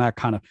government. Isn't that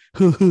kind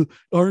of,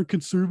 aren't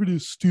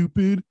conservatives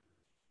stupid?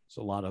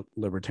 So a lot of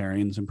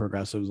libertarians and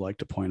progressives like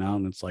to point out,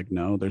 and it's like,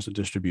 no, there's a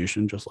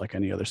distribution just like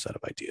any other set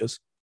of ideas.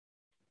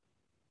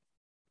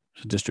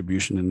 There's a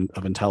distribution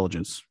of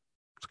intelligence.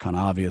 It's kind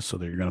of obvious. So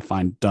that you're going to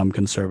find dumb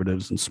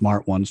conservatives and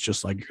smart ones,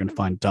 just like you're going to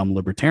find dumb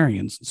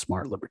libertarians and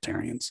smart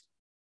libertarians.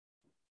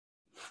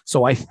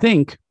 So I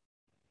think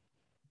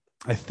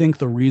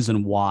the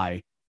reason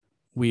why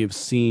we have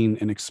seen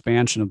an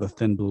expansion of the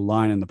thin blue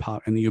line and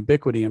the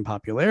ubiquity and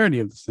popularity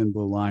of the thin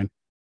blue line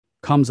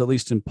comes, at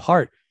least in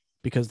part,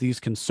 because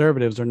these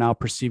conservatives are now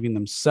perceiving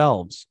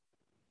themselves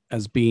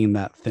as being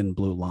that thin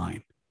blue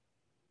line.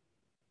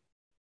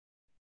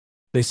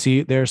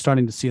 They're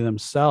starting to see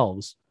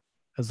themselves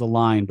as the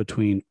line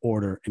between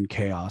order and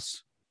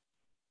chaos.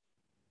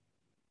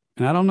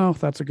 And I don't know if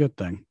that's a good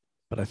thing,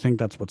 but I think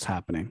that's what's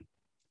happening.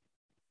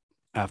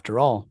 After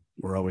all,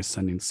 we're always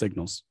sending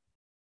signals.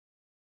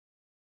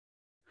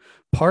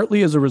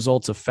 Partly as a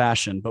result of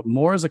fashion, but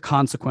more as a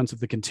consequence of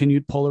the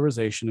continued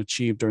polarization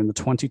achieved during the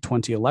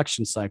 2020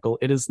 election cycle,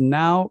 it is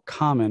now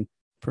common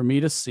for me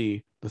to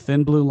see the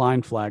thin blue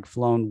line flag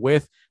flown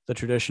with the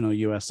traditional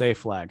USA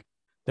flag.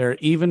 There are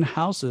even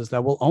houses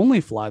that will only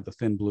fly the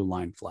thin blue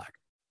line flag.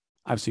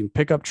 I've seen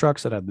pickup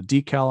trucks that have the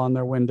decal on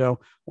their window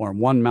or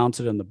one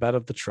mounted in the bed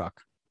of the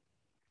truck.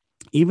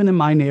 Even in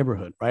my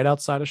neighborhood, right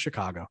outside of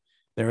Chicago,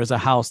 there is a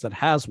house that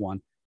has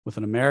one with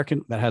an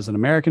American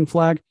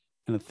flag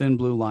and a thin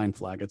blue line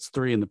flag. It's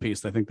 3 in the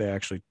piece. I think they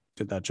actually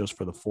did that just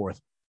for the 4th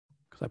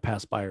because I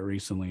passed by it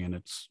recently and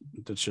it's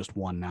just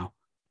 1 now.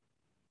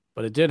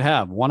 But it did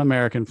have 1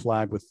 American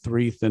flag with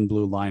 3 thin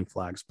blue line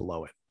flags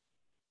below it.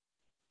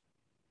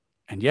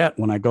 And yet,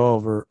 when I go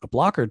over a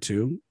block or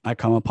two, I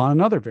come upon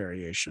another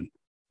variation.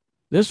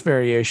 This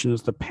variation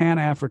is the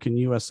Pan-African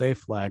USA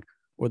flag,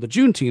 or the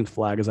Juneteenth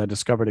flag, as I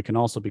discovered it can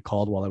also be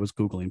called while I was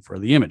Googling for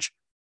the image.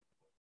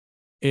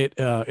 It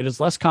is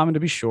less common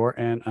to be sure,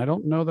 and I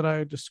don't know that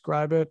I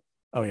describe it.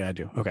 Oh, yeah, I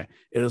do. Okay.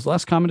 It is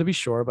less common to be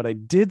sure, but I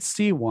did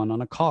see one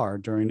on a car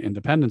during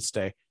Independence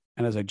Day.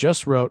 And as I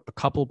just wrote, a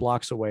couple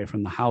blocks away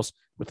from the house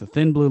with the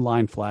thin blue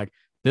line flag,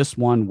 this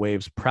one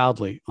waves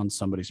proudly on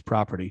somebody's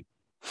property.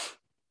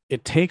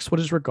 It takes what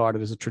is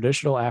regarded as a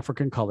traditional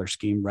African color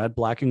scheme, red,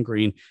 black, and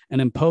green, and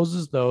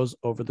imposes those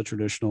over the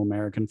traditional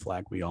American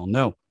flag we all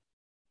know.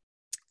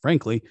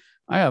 Frankly,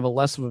 I have a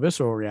less of a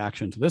visceral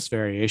reaction to this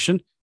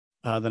variation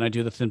than I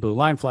do the thin blue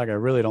line flag. I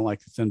really don't like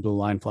the thin blue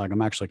line flag.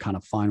 I'm actually kind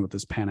of fine with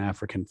this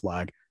Pan-African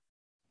flag,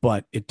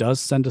 but it does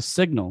send a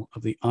signal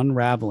of the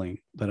unraveling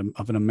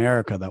of an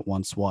America that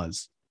once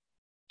was.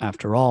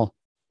 After all,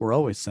 we're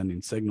always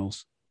sending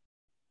signals.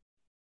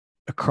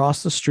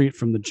 Across the street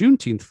from the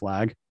Juneteenth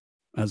flag,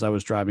 as I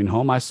was driving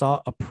home, I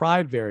saw a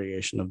pride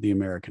variation of the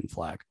American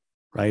flag,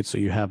 right? So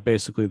you have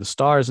basically the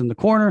stars in the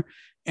corner,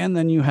 and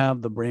then you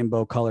have the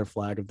rainbow color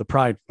flag of the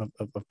pride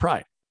of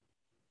pride.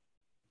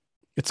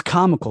 It's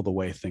comical the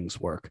way things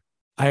work.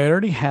 I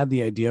already had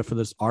the idea for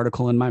this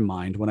article in my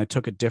mind when I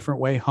took a different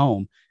way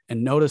home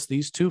and noticed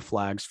these 2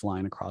 flags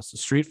flying across the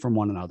street from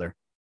one another.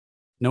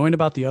 Knowing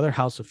about the other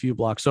house a few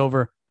blocks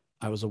over,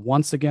 I was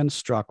once again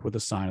struck with a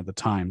sign of the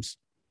times.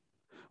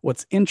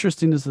 What's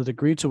interesting is the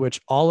degree to which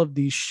all of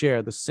these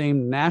share the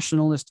same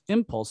nationalist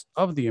impulse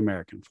of the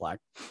American flag.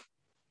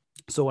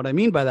 So what I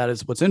mean by that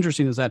is what's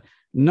interesting is that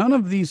none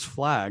of these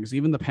flags,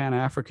 even the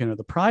Pan-African or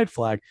the Pride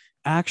flag,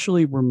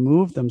 actually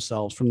remove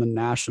themselves from the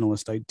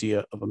nationalist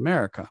idea of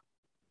America.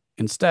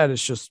 Instead,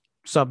 it's just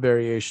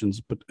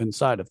sub-variations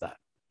inside of that.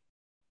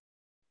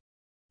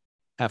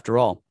 After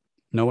all,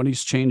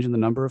 nobody's changing the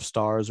number of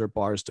stars or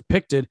bars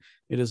depicted.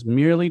 It is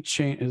merely a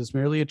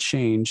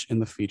change in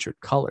the featured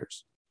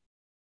colors.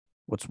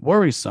 What's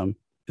worrisome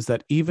is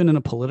that even in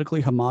a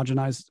politically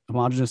homogenous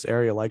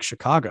area like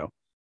Chicago,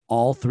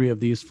 all 3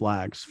 of these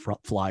flags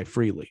fly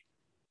freely.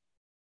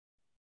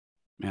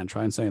 Man,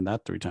 try and saying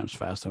that 3 times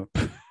fast.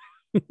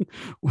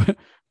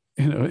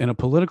 In a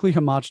politically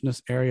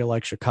homogenous area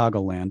like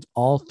Chicagoland,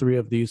 all 3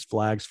 of these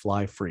flags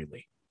fly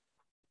freely.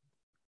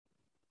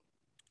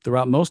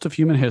 Throughout most of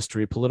human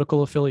history,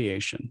 political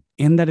affiliation,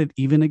 in that it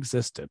even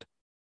existed,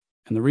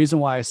 and the reason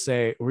why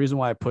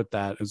I put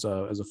that as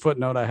a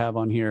footnote I have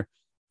on here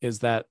is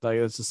that, like,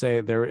 let's just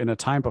say they're in a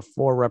time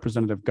before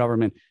representative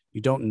government, you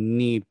don't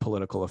need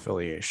political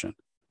affiliation.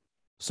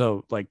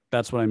 So, like,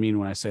 that's what I mean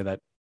when I say that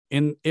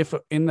in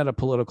that a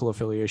political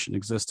affiliation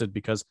existed,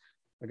 because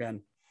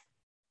again,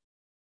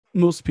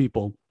 most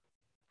people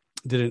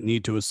didn't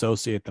need to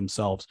associate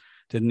themselves,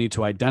 didn't need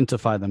to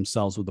identify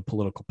themselves with a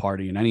political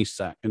party in any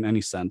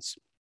sense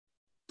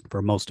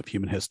for most of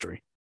human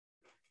history.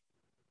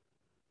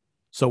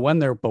 So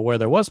where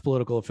there was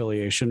political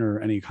affiliation or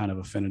any kind of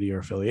affinity or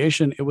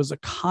affiliation, it was a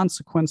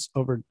consequence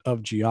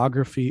of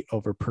geography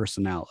over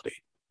personality.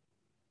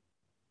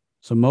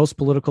 So most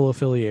political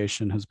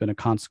affiliation has been a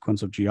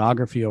consequence of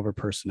geography over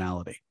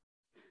personality.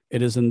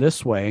 It is in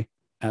this way,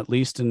 at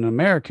least in an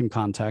American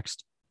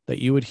context, that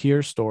you would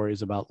hear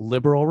stories about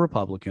liberal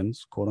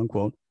Republicans, quote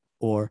unquote,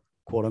 or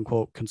quote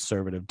unquote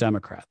conservative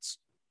Democrats.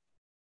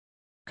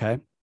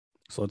 Okay,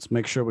 so let's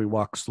make sure we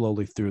walk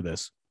slowly through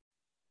this.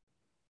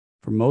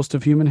 For most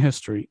of human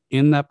history,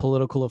 in that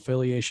political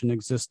affiliation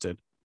existed,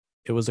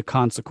 it was a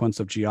consequence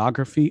of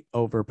geography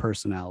over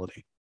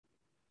personality.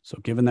 So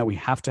given that we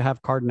have to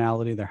have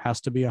cardinality, there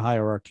has to be a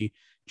hierarchy,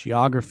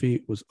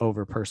 geography was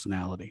over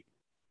personality.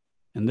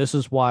 And this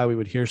is why we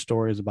would hear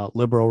stories about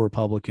liberal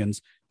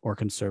Republicans or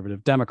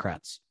conservative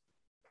Democrats.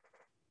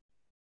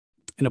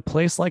 In a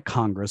place like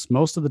Congress,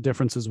 most of the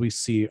differences we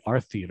see are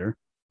theater,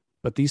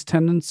 but these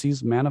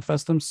tendencies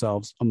manifest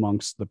themselves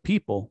amongst the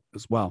people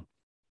as well.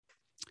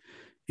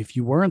 If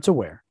you weren't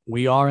aware,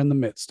 we are in the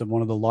midst of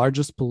one of the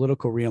largest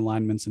political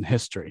realignments in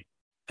history,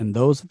 and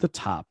those at the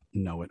top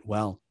know it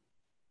well.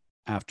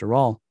 After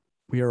all,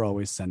 we are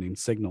always sending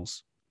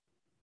signals.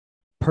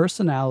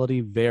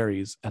 Personality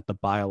varies at the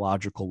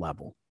biological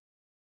level.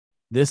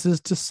 This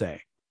is to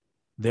say,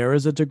 there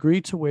is a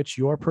degree to which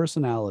your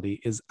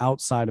personality is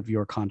outside of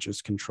your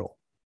conscious control.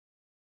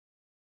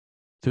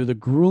 Through the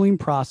grueling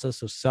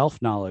process of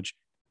self-knowledge,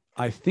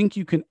 I think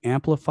you can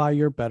amplify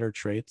your better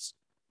traits,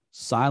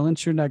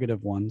 silence your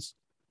negative ones,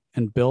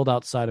 and build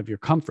outside of your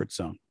comfort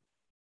zone.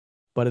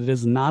 But it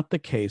is not the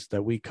case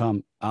that we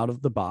come out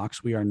of the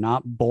box. We are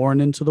not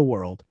born into the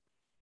world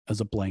as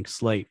a blank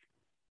slate.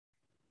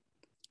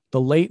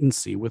 The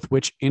latency with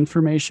which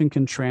information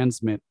can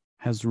transmit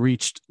has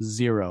reached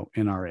zero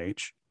in our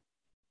age.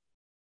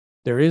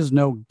 There is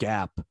no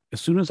gap.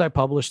 As soon as I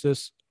publish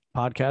this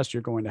podcast,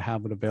 you're going to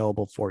have it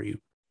available for you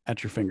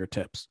at your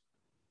fingertips.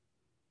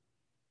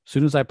 As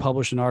soon as I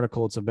publish an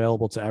article, it's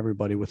available to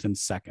everybody within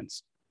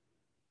seconds.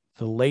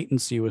 The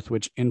latency with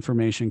which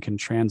information can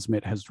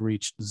transmit has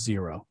reached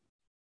zero.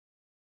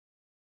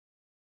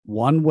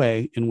 One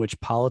way in which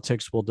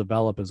politics will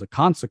develop as a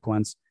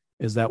consequence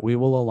is that we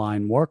will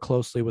align more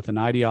closely with an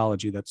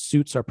ideology that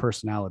suits our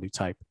personality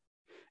type,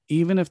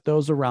 even if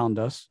those around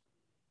us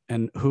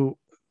and who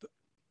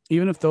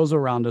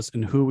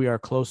we are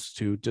close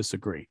to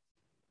disagree.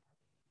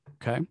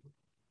 Okay,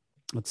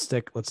 let's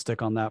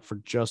stick on that for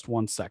just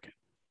 1 second.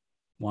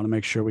 Want to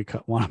make sure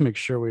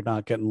we're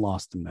not getting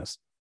lost in this.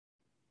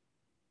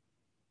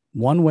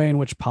 One way in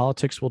which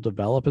politics will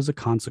develop as a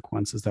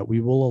consequence is that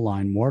we will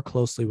align more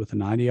closely with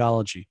an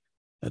ideology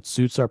that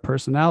suits our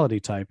personality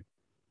type,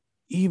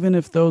 even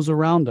if those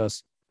around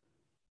us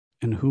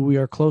and who we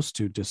are close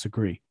to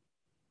disagree.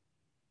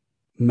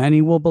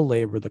 Many will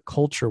belabor the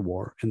culture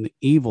war and the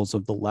evils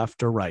of the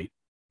left or right,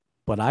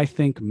 but I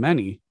think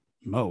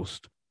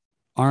most,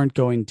 aren't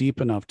going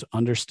deep enough to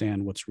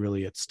understand what's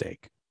really at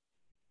stake.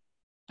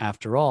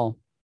 After all,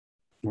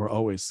 we're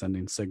always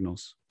sending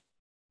signals.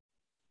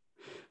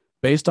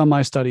 Based on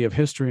my study of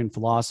history and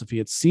philosophy,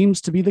 it seems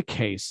to be the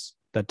case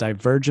that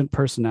divergent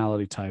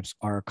personality types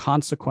are a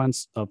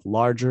consequence of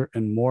larger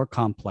and more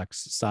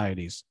complex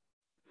societies.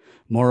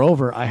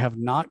 Moreover, I have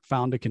not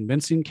found a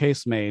convincing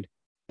case made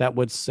that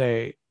would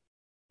say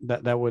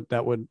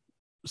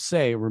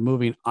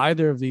removing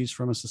either of these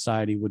from a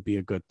society would be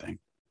a good thing.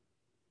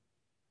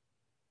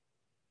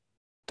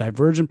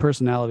 Divergent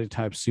personality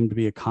types seem to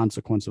be a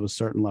consequence of a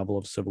certain level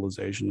of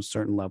civilization, a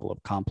certain level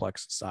of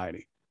complex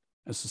society.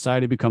 As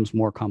society becomes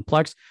more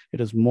complex,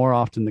 it is more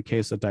often the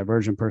case that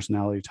divergent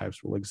personality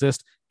types will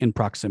exist in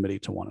proximity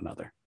to one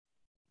another.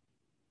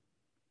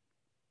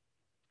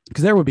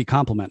 Because there would be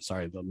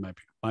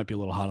might be a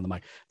little hot on the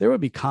mic. There would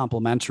be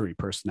complementary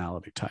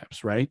personality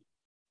types, right?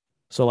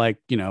 So like,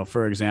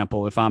 for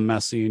example, if I'm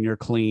messy and you're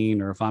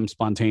clean, or if I'm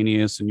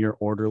spontaneous and you're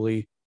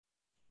orderly,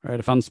 right?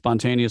 If I'm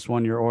spontaneous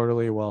one, you're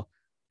orderly, or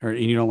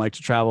you don't like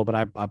to travel, but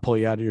I pull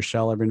you out of your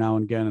shell every now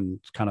and again. And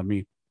it's kind of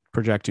me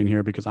projecting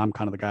here because I'm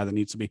kind of the guy that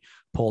needs to be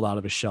pulled out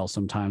of his shell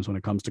sometimes when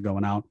it comes to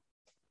going out.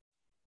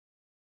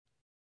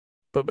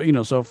 But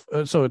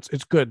so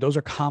it's good. Those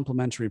are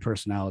complementary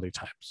personality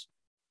types,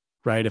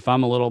 right? If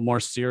I'm a little more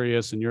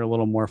serious and you're a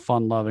little more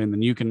fun loving,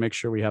 then you can make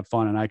sure we have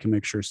fun and I can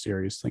make sure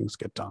serious things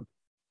get done.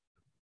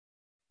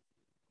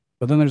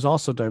 But then there's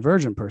also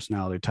divergent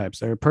personality types.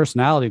 There are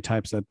personality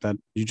types that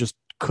you just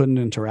couldn't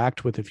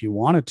interact with if you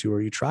wanted to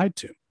or you tried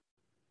to.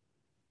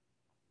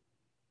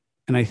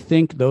 And I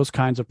think those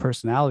kinds of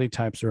personality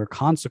types are a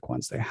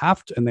consequence. They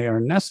have to, and they are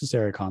a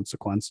necessary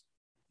consequence.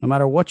 No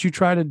matter what you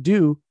try to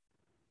do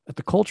at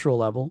the cultural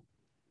level,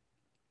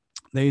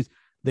 they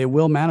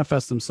will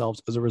manifest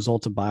themselves as a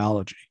result of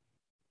biology.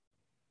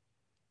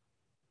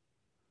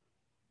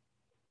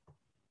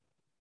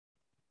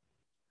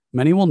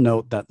 Many will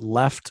note that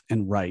left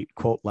and right,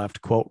 quote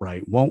left, quote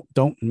right,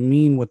 don't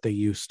mean what they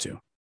used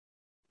to.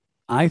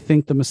 I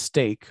think the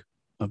mistake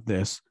of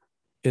this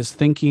is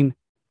thinking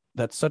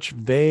that such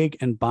vague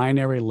and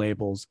binary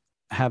labels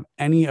have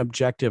any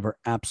objective or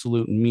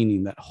absolute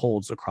meaning that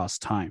holds across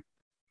time.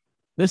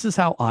 This is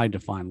how I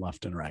define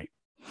left and right.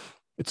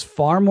 It's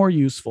far more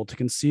useful to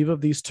conceive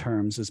of these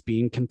terms as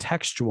being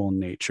contextual in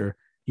nature,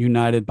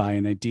 united by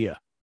an idea.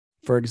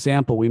 For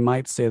example, we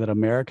might say that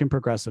American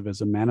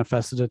progressivism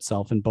manifested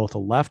itself in both a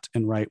left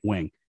and right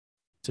wing.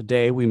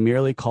 Today, we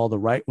merely call the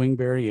right-wing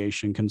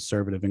variation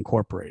Conservative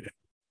Incorporated,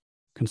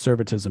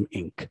 Conservatism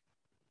Inc.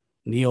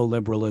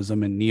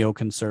 Neoliberalism and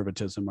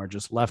neoconservatism are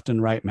just left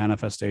and right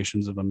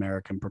manifestations of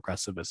American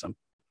progressivism.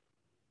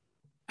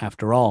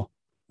 After all,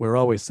 we're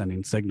always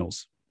sending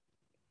signals.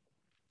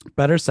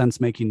 Better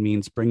sense-making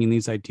means bringing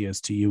these ideas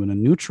to you in a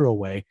neutral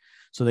way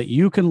so that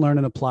you can learn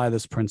and apply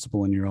this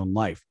principle in your own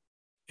life.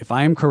 If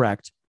I am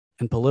correct,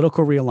 and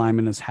political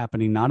realignment is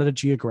happening not at a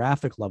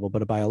geographic level,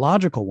 but a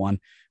biological one,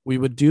 we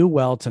would do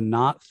well to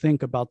not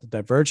think about the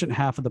divergent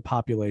half of the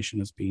population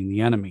as being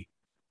the enemy.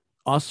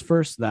 Us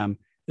versus them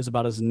is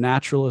about as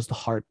natural as the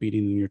heart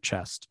beating in your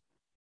chest.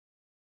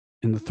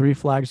 In the three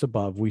flags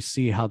above, we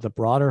see how the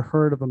broader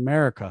herd of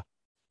America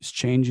is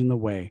changing the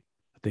way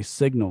that they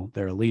signal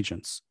their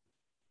allegiance.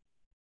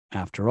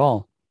 After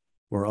all,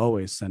 we're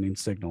always sending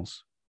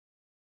signals.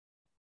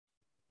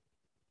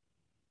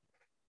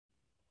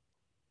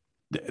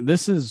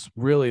 this is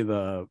really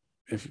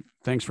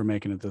thanks for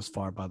making it this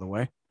far, by the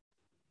way,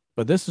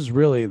 but this is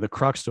really the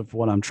crux of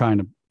what I'm trying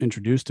to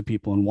introduce to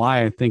people and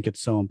why I think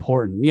it's so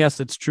important. Yes,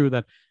 it's true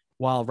that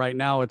while right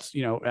now it's,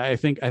 I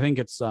think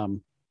it's the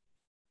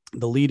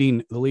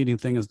leading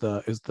thing is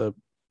the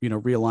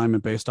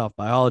realignment based off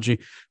biology.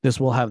 This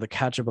will have the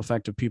catch-up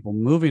effect of people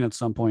moving at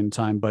some point in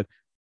time. But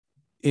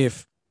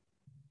if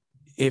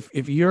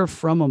you're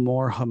from a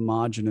more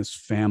homogenous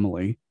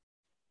family,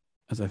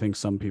 as I think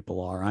some people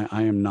are,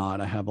 I am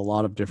not. I have a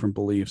lot of different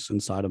beliefs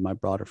inside of my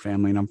broader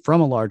family, and I'm from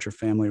a larger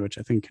family, which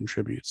I think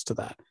contributes to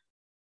that.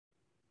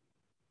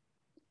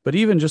 But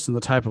even just in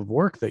the type of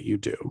work that you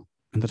do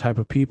and the type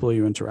of people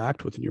you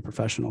interact with in your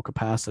professional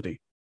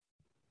capacity,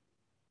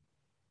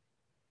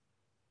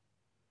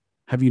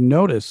 have you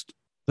noticed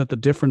that the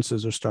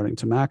differences are starting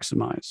to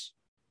maximize?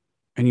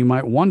 And you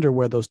might wonder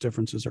where those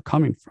differences are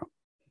coming from.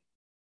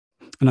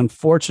 And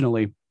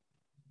unfortunately,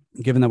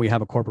 given that we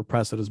have a corporate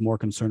press that is more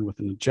concerned with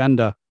an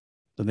agenda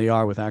than they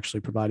are with actually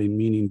providing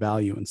meaning,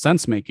 value, and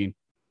sense making,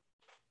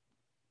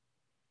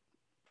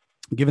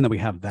 given that we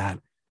have that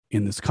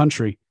in this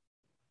country,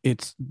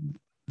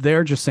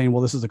 they're just saying,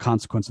 well, this is a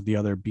consequence of the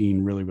other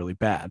being really, really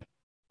bad,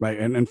 right?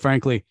 And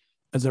frankly,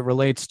 as it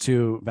relates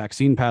to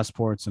vaccine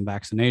passports and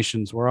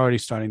vaccinations, we're already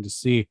starting to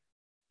see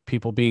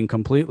people being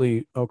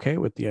completely okay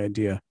with the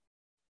idea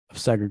of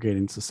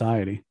segregating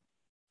society,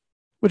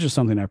 which is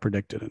something I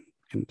predicted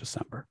in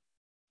December.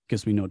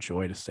 Gives me no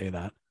joy to say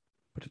that,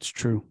 but it's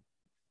true.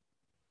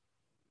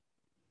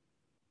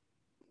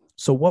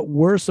 So what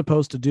we're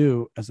supposed to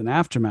do as an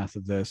aftermath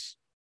of this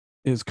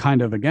is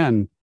kind of,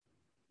 again,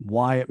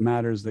 why it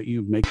matters that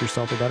you make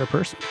yourself a better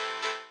person.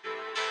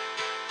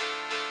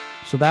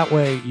 So that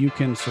way you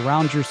can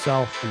surround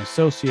yourself and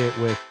associate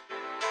with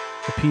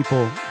the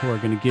people who are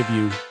going to give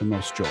you the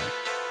most joy.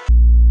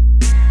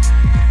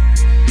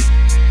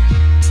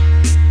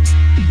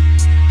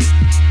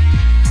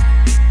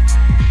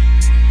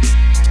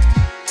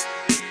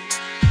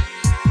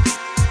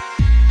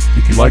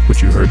 If you like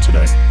what you heard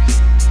today,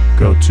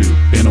 go to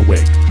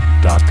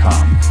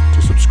beenawake.com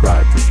to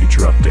subscribe for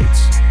future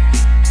updates.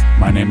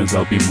 My name is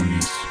LB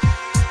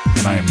Muniz,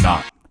 and I am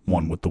not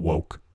one with the woke.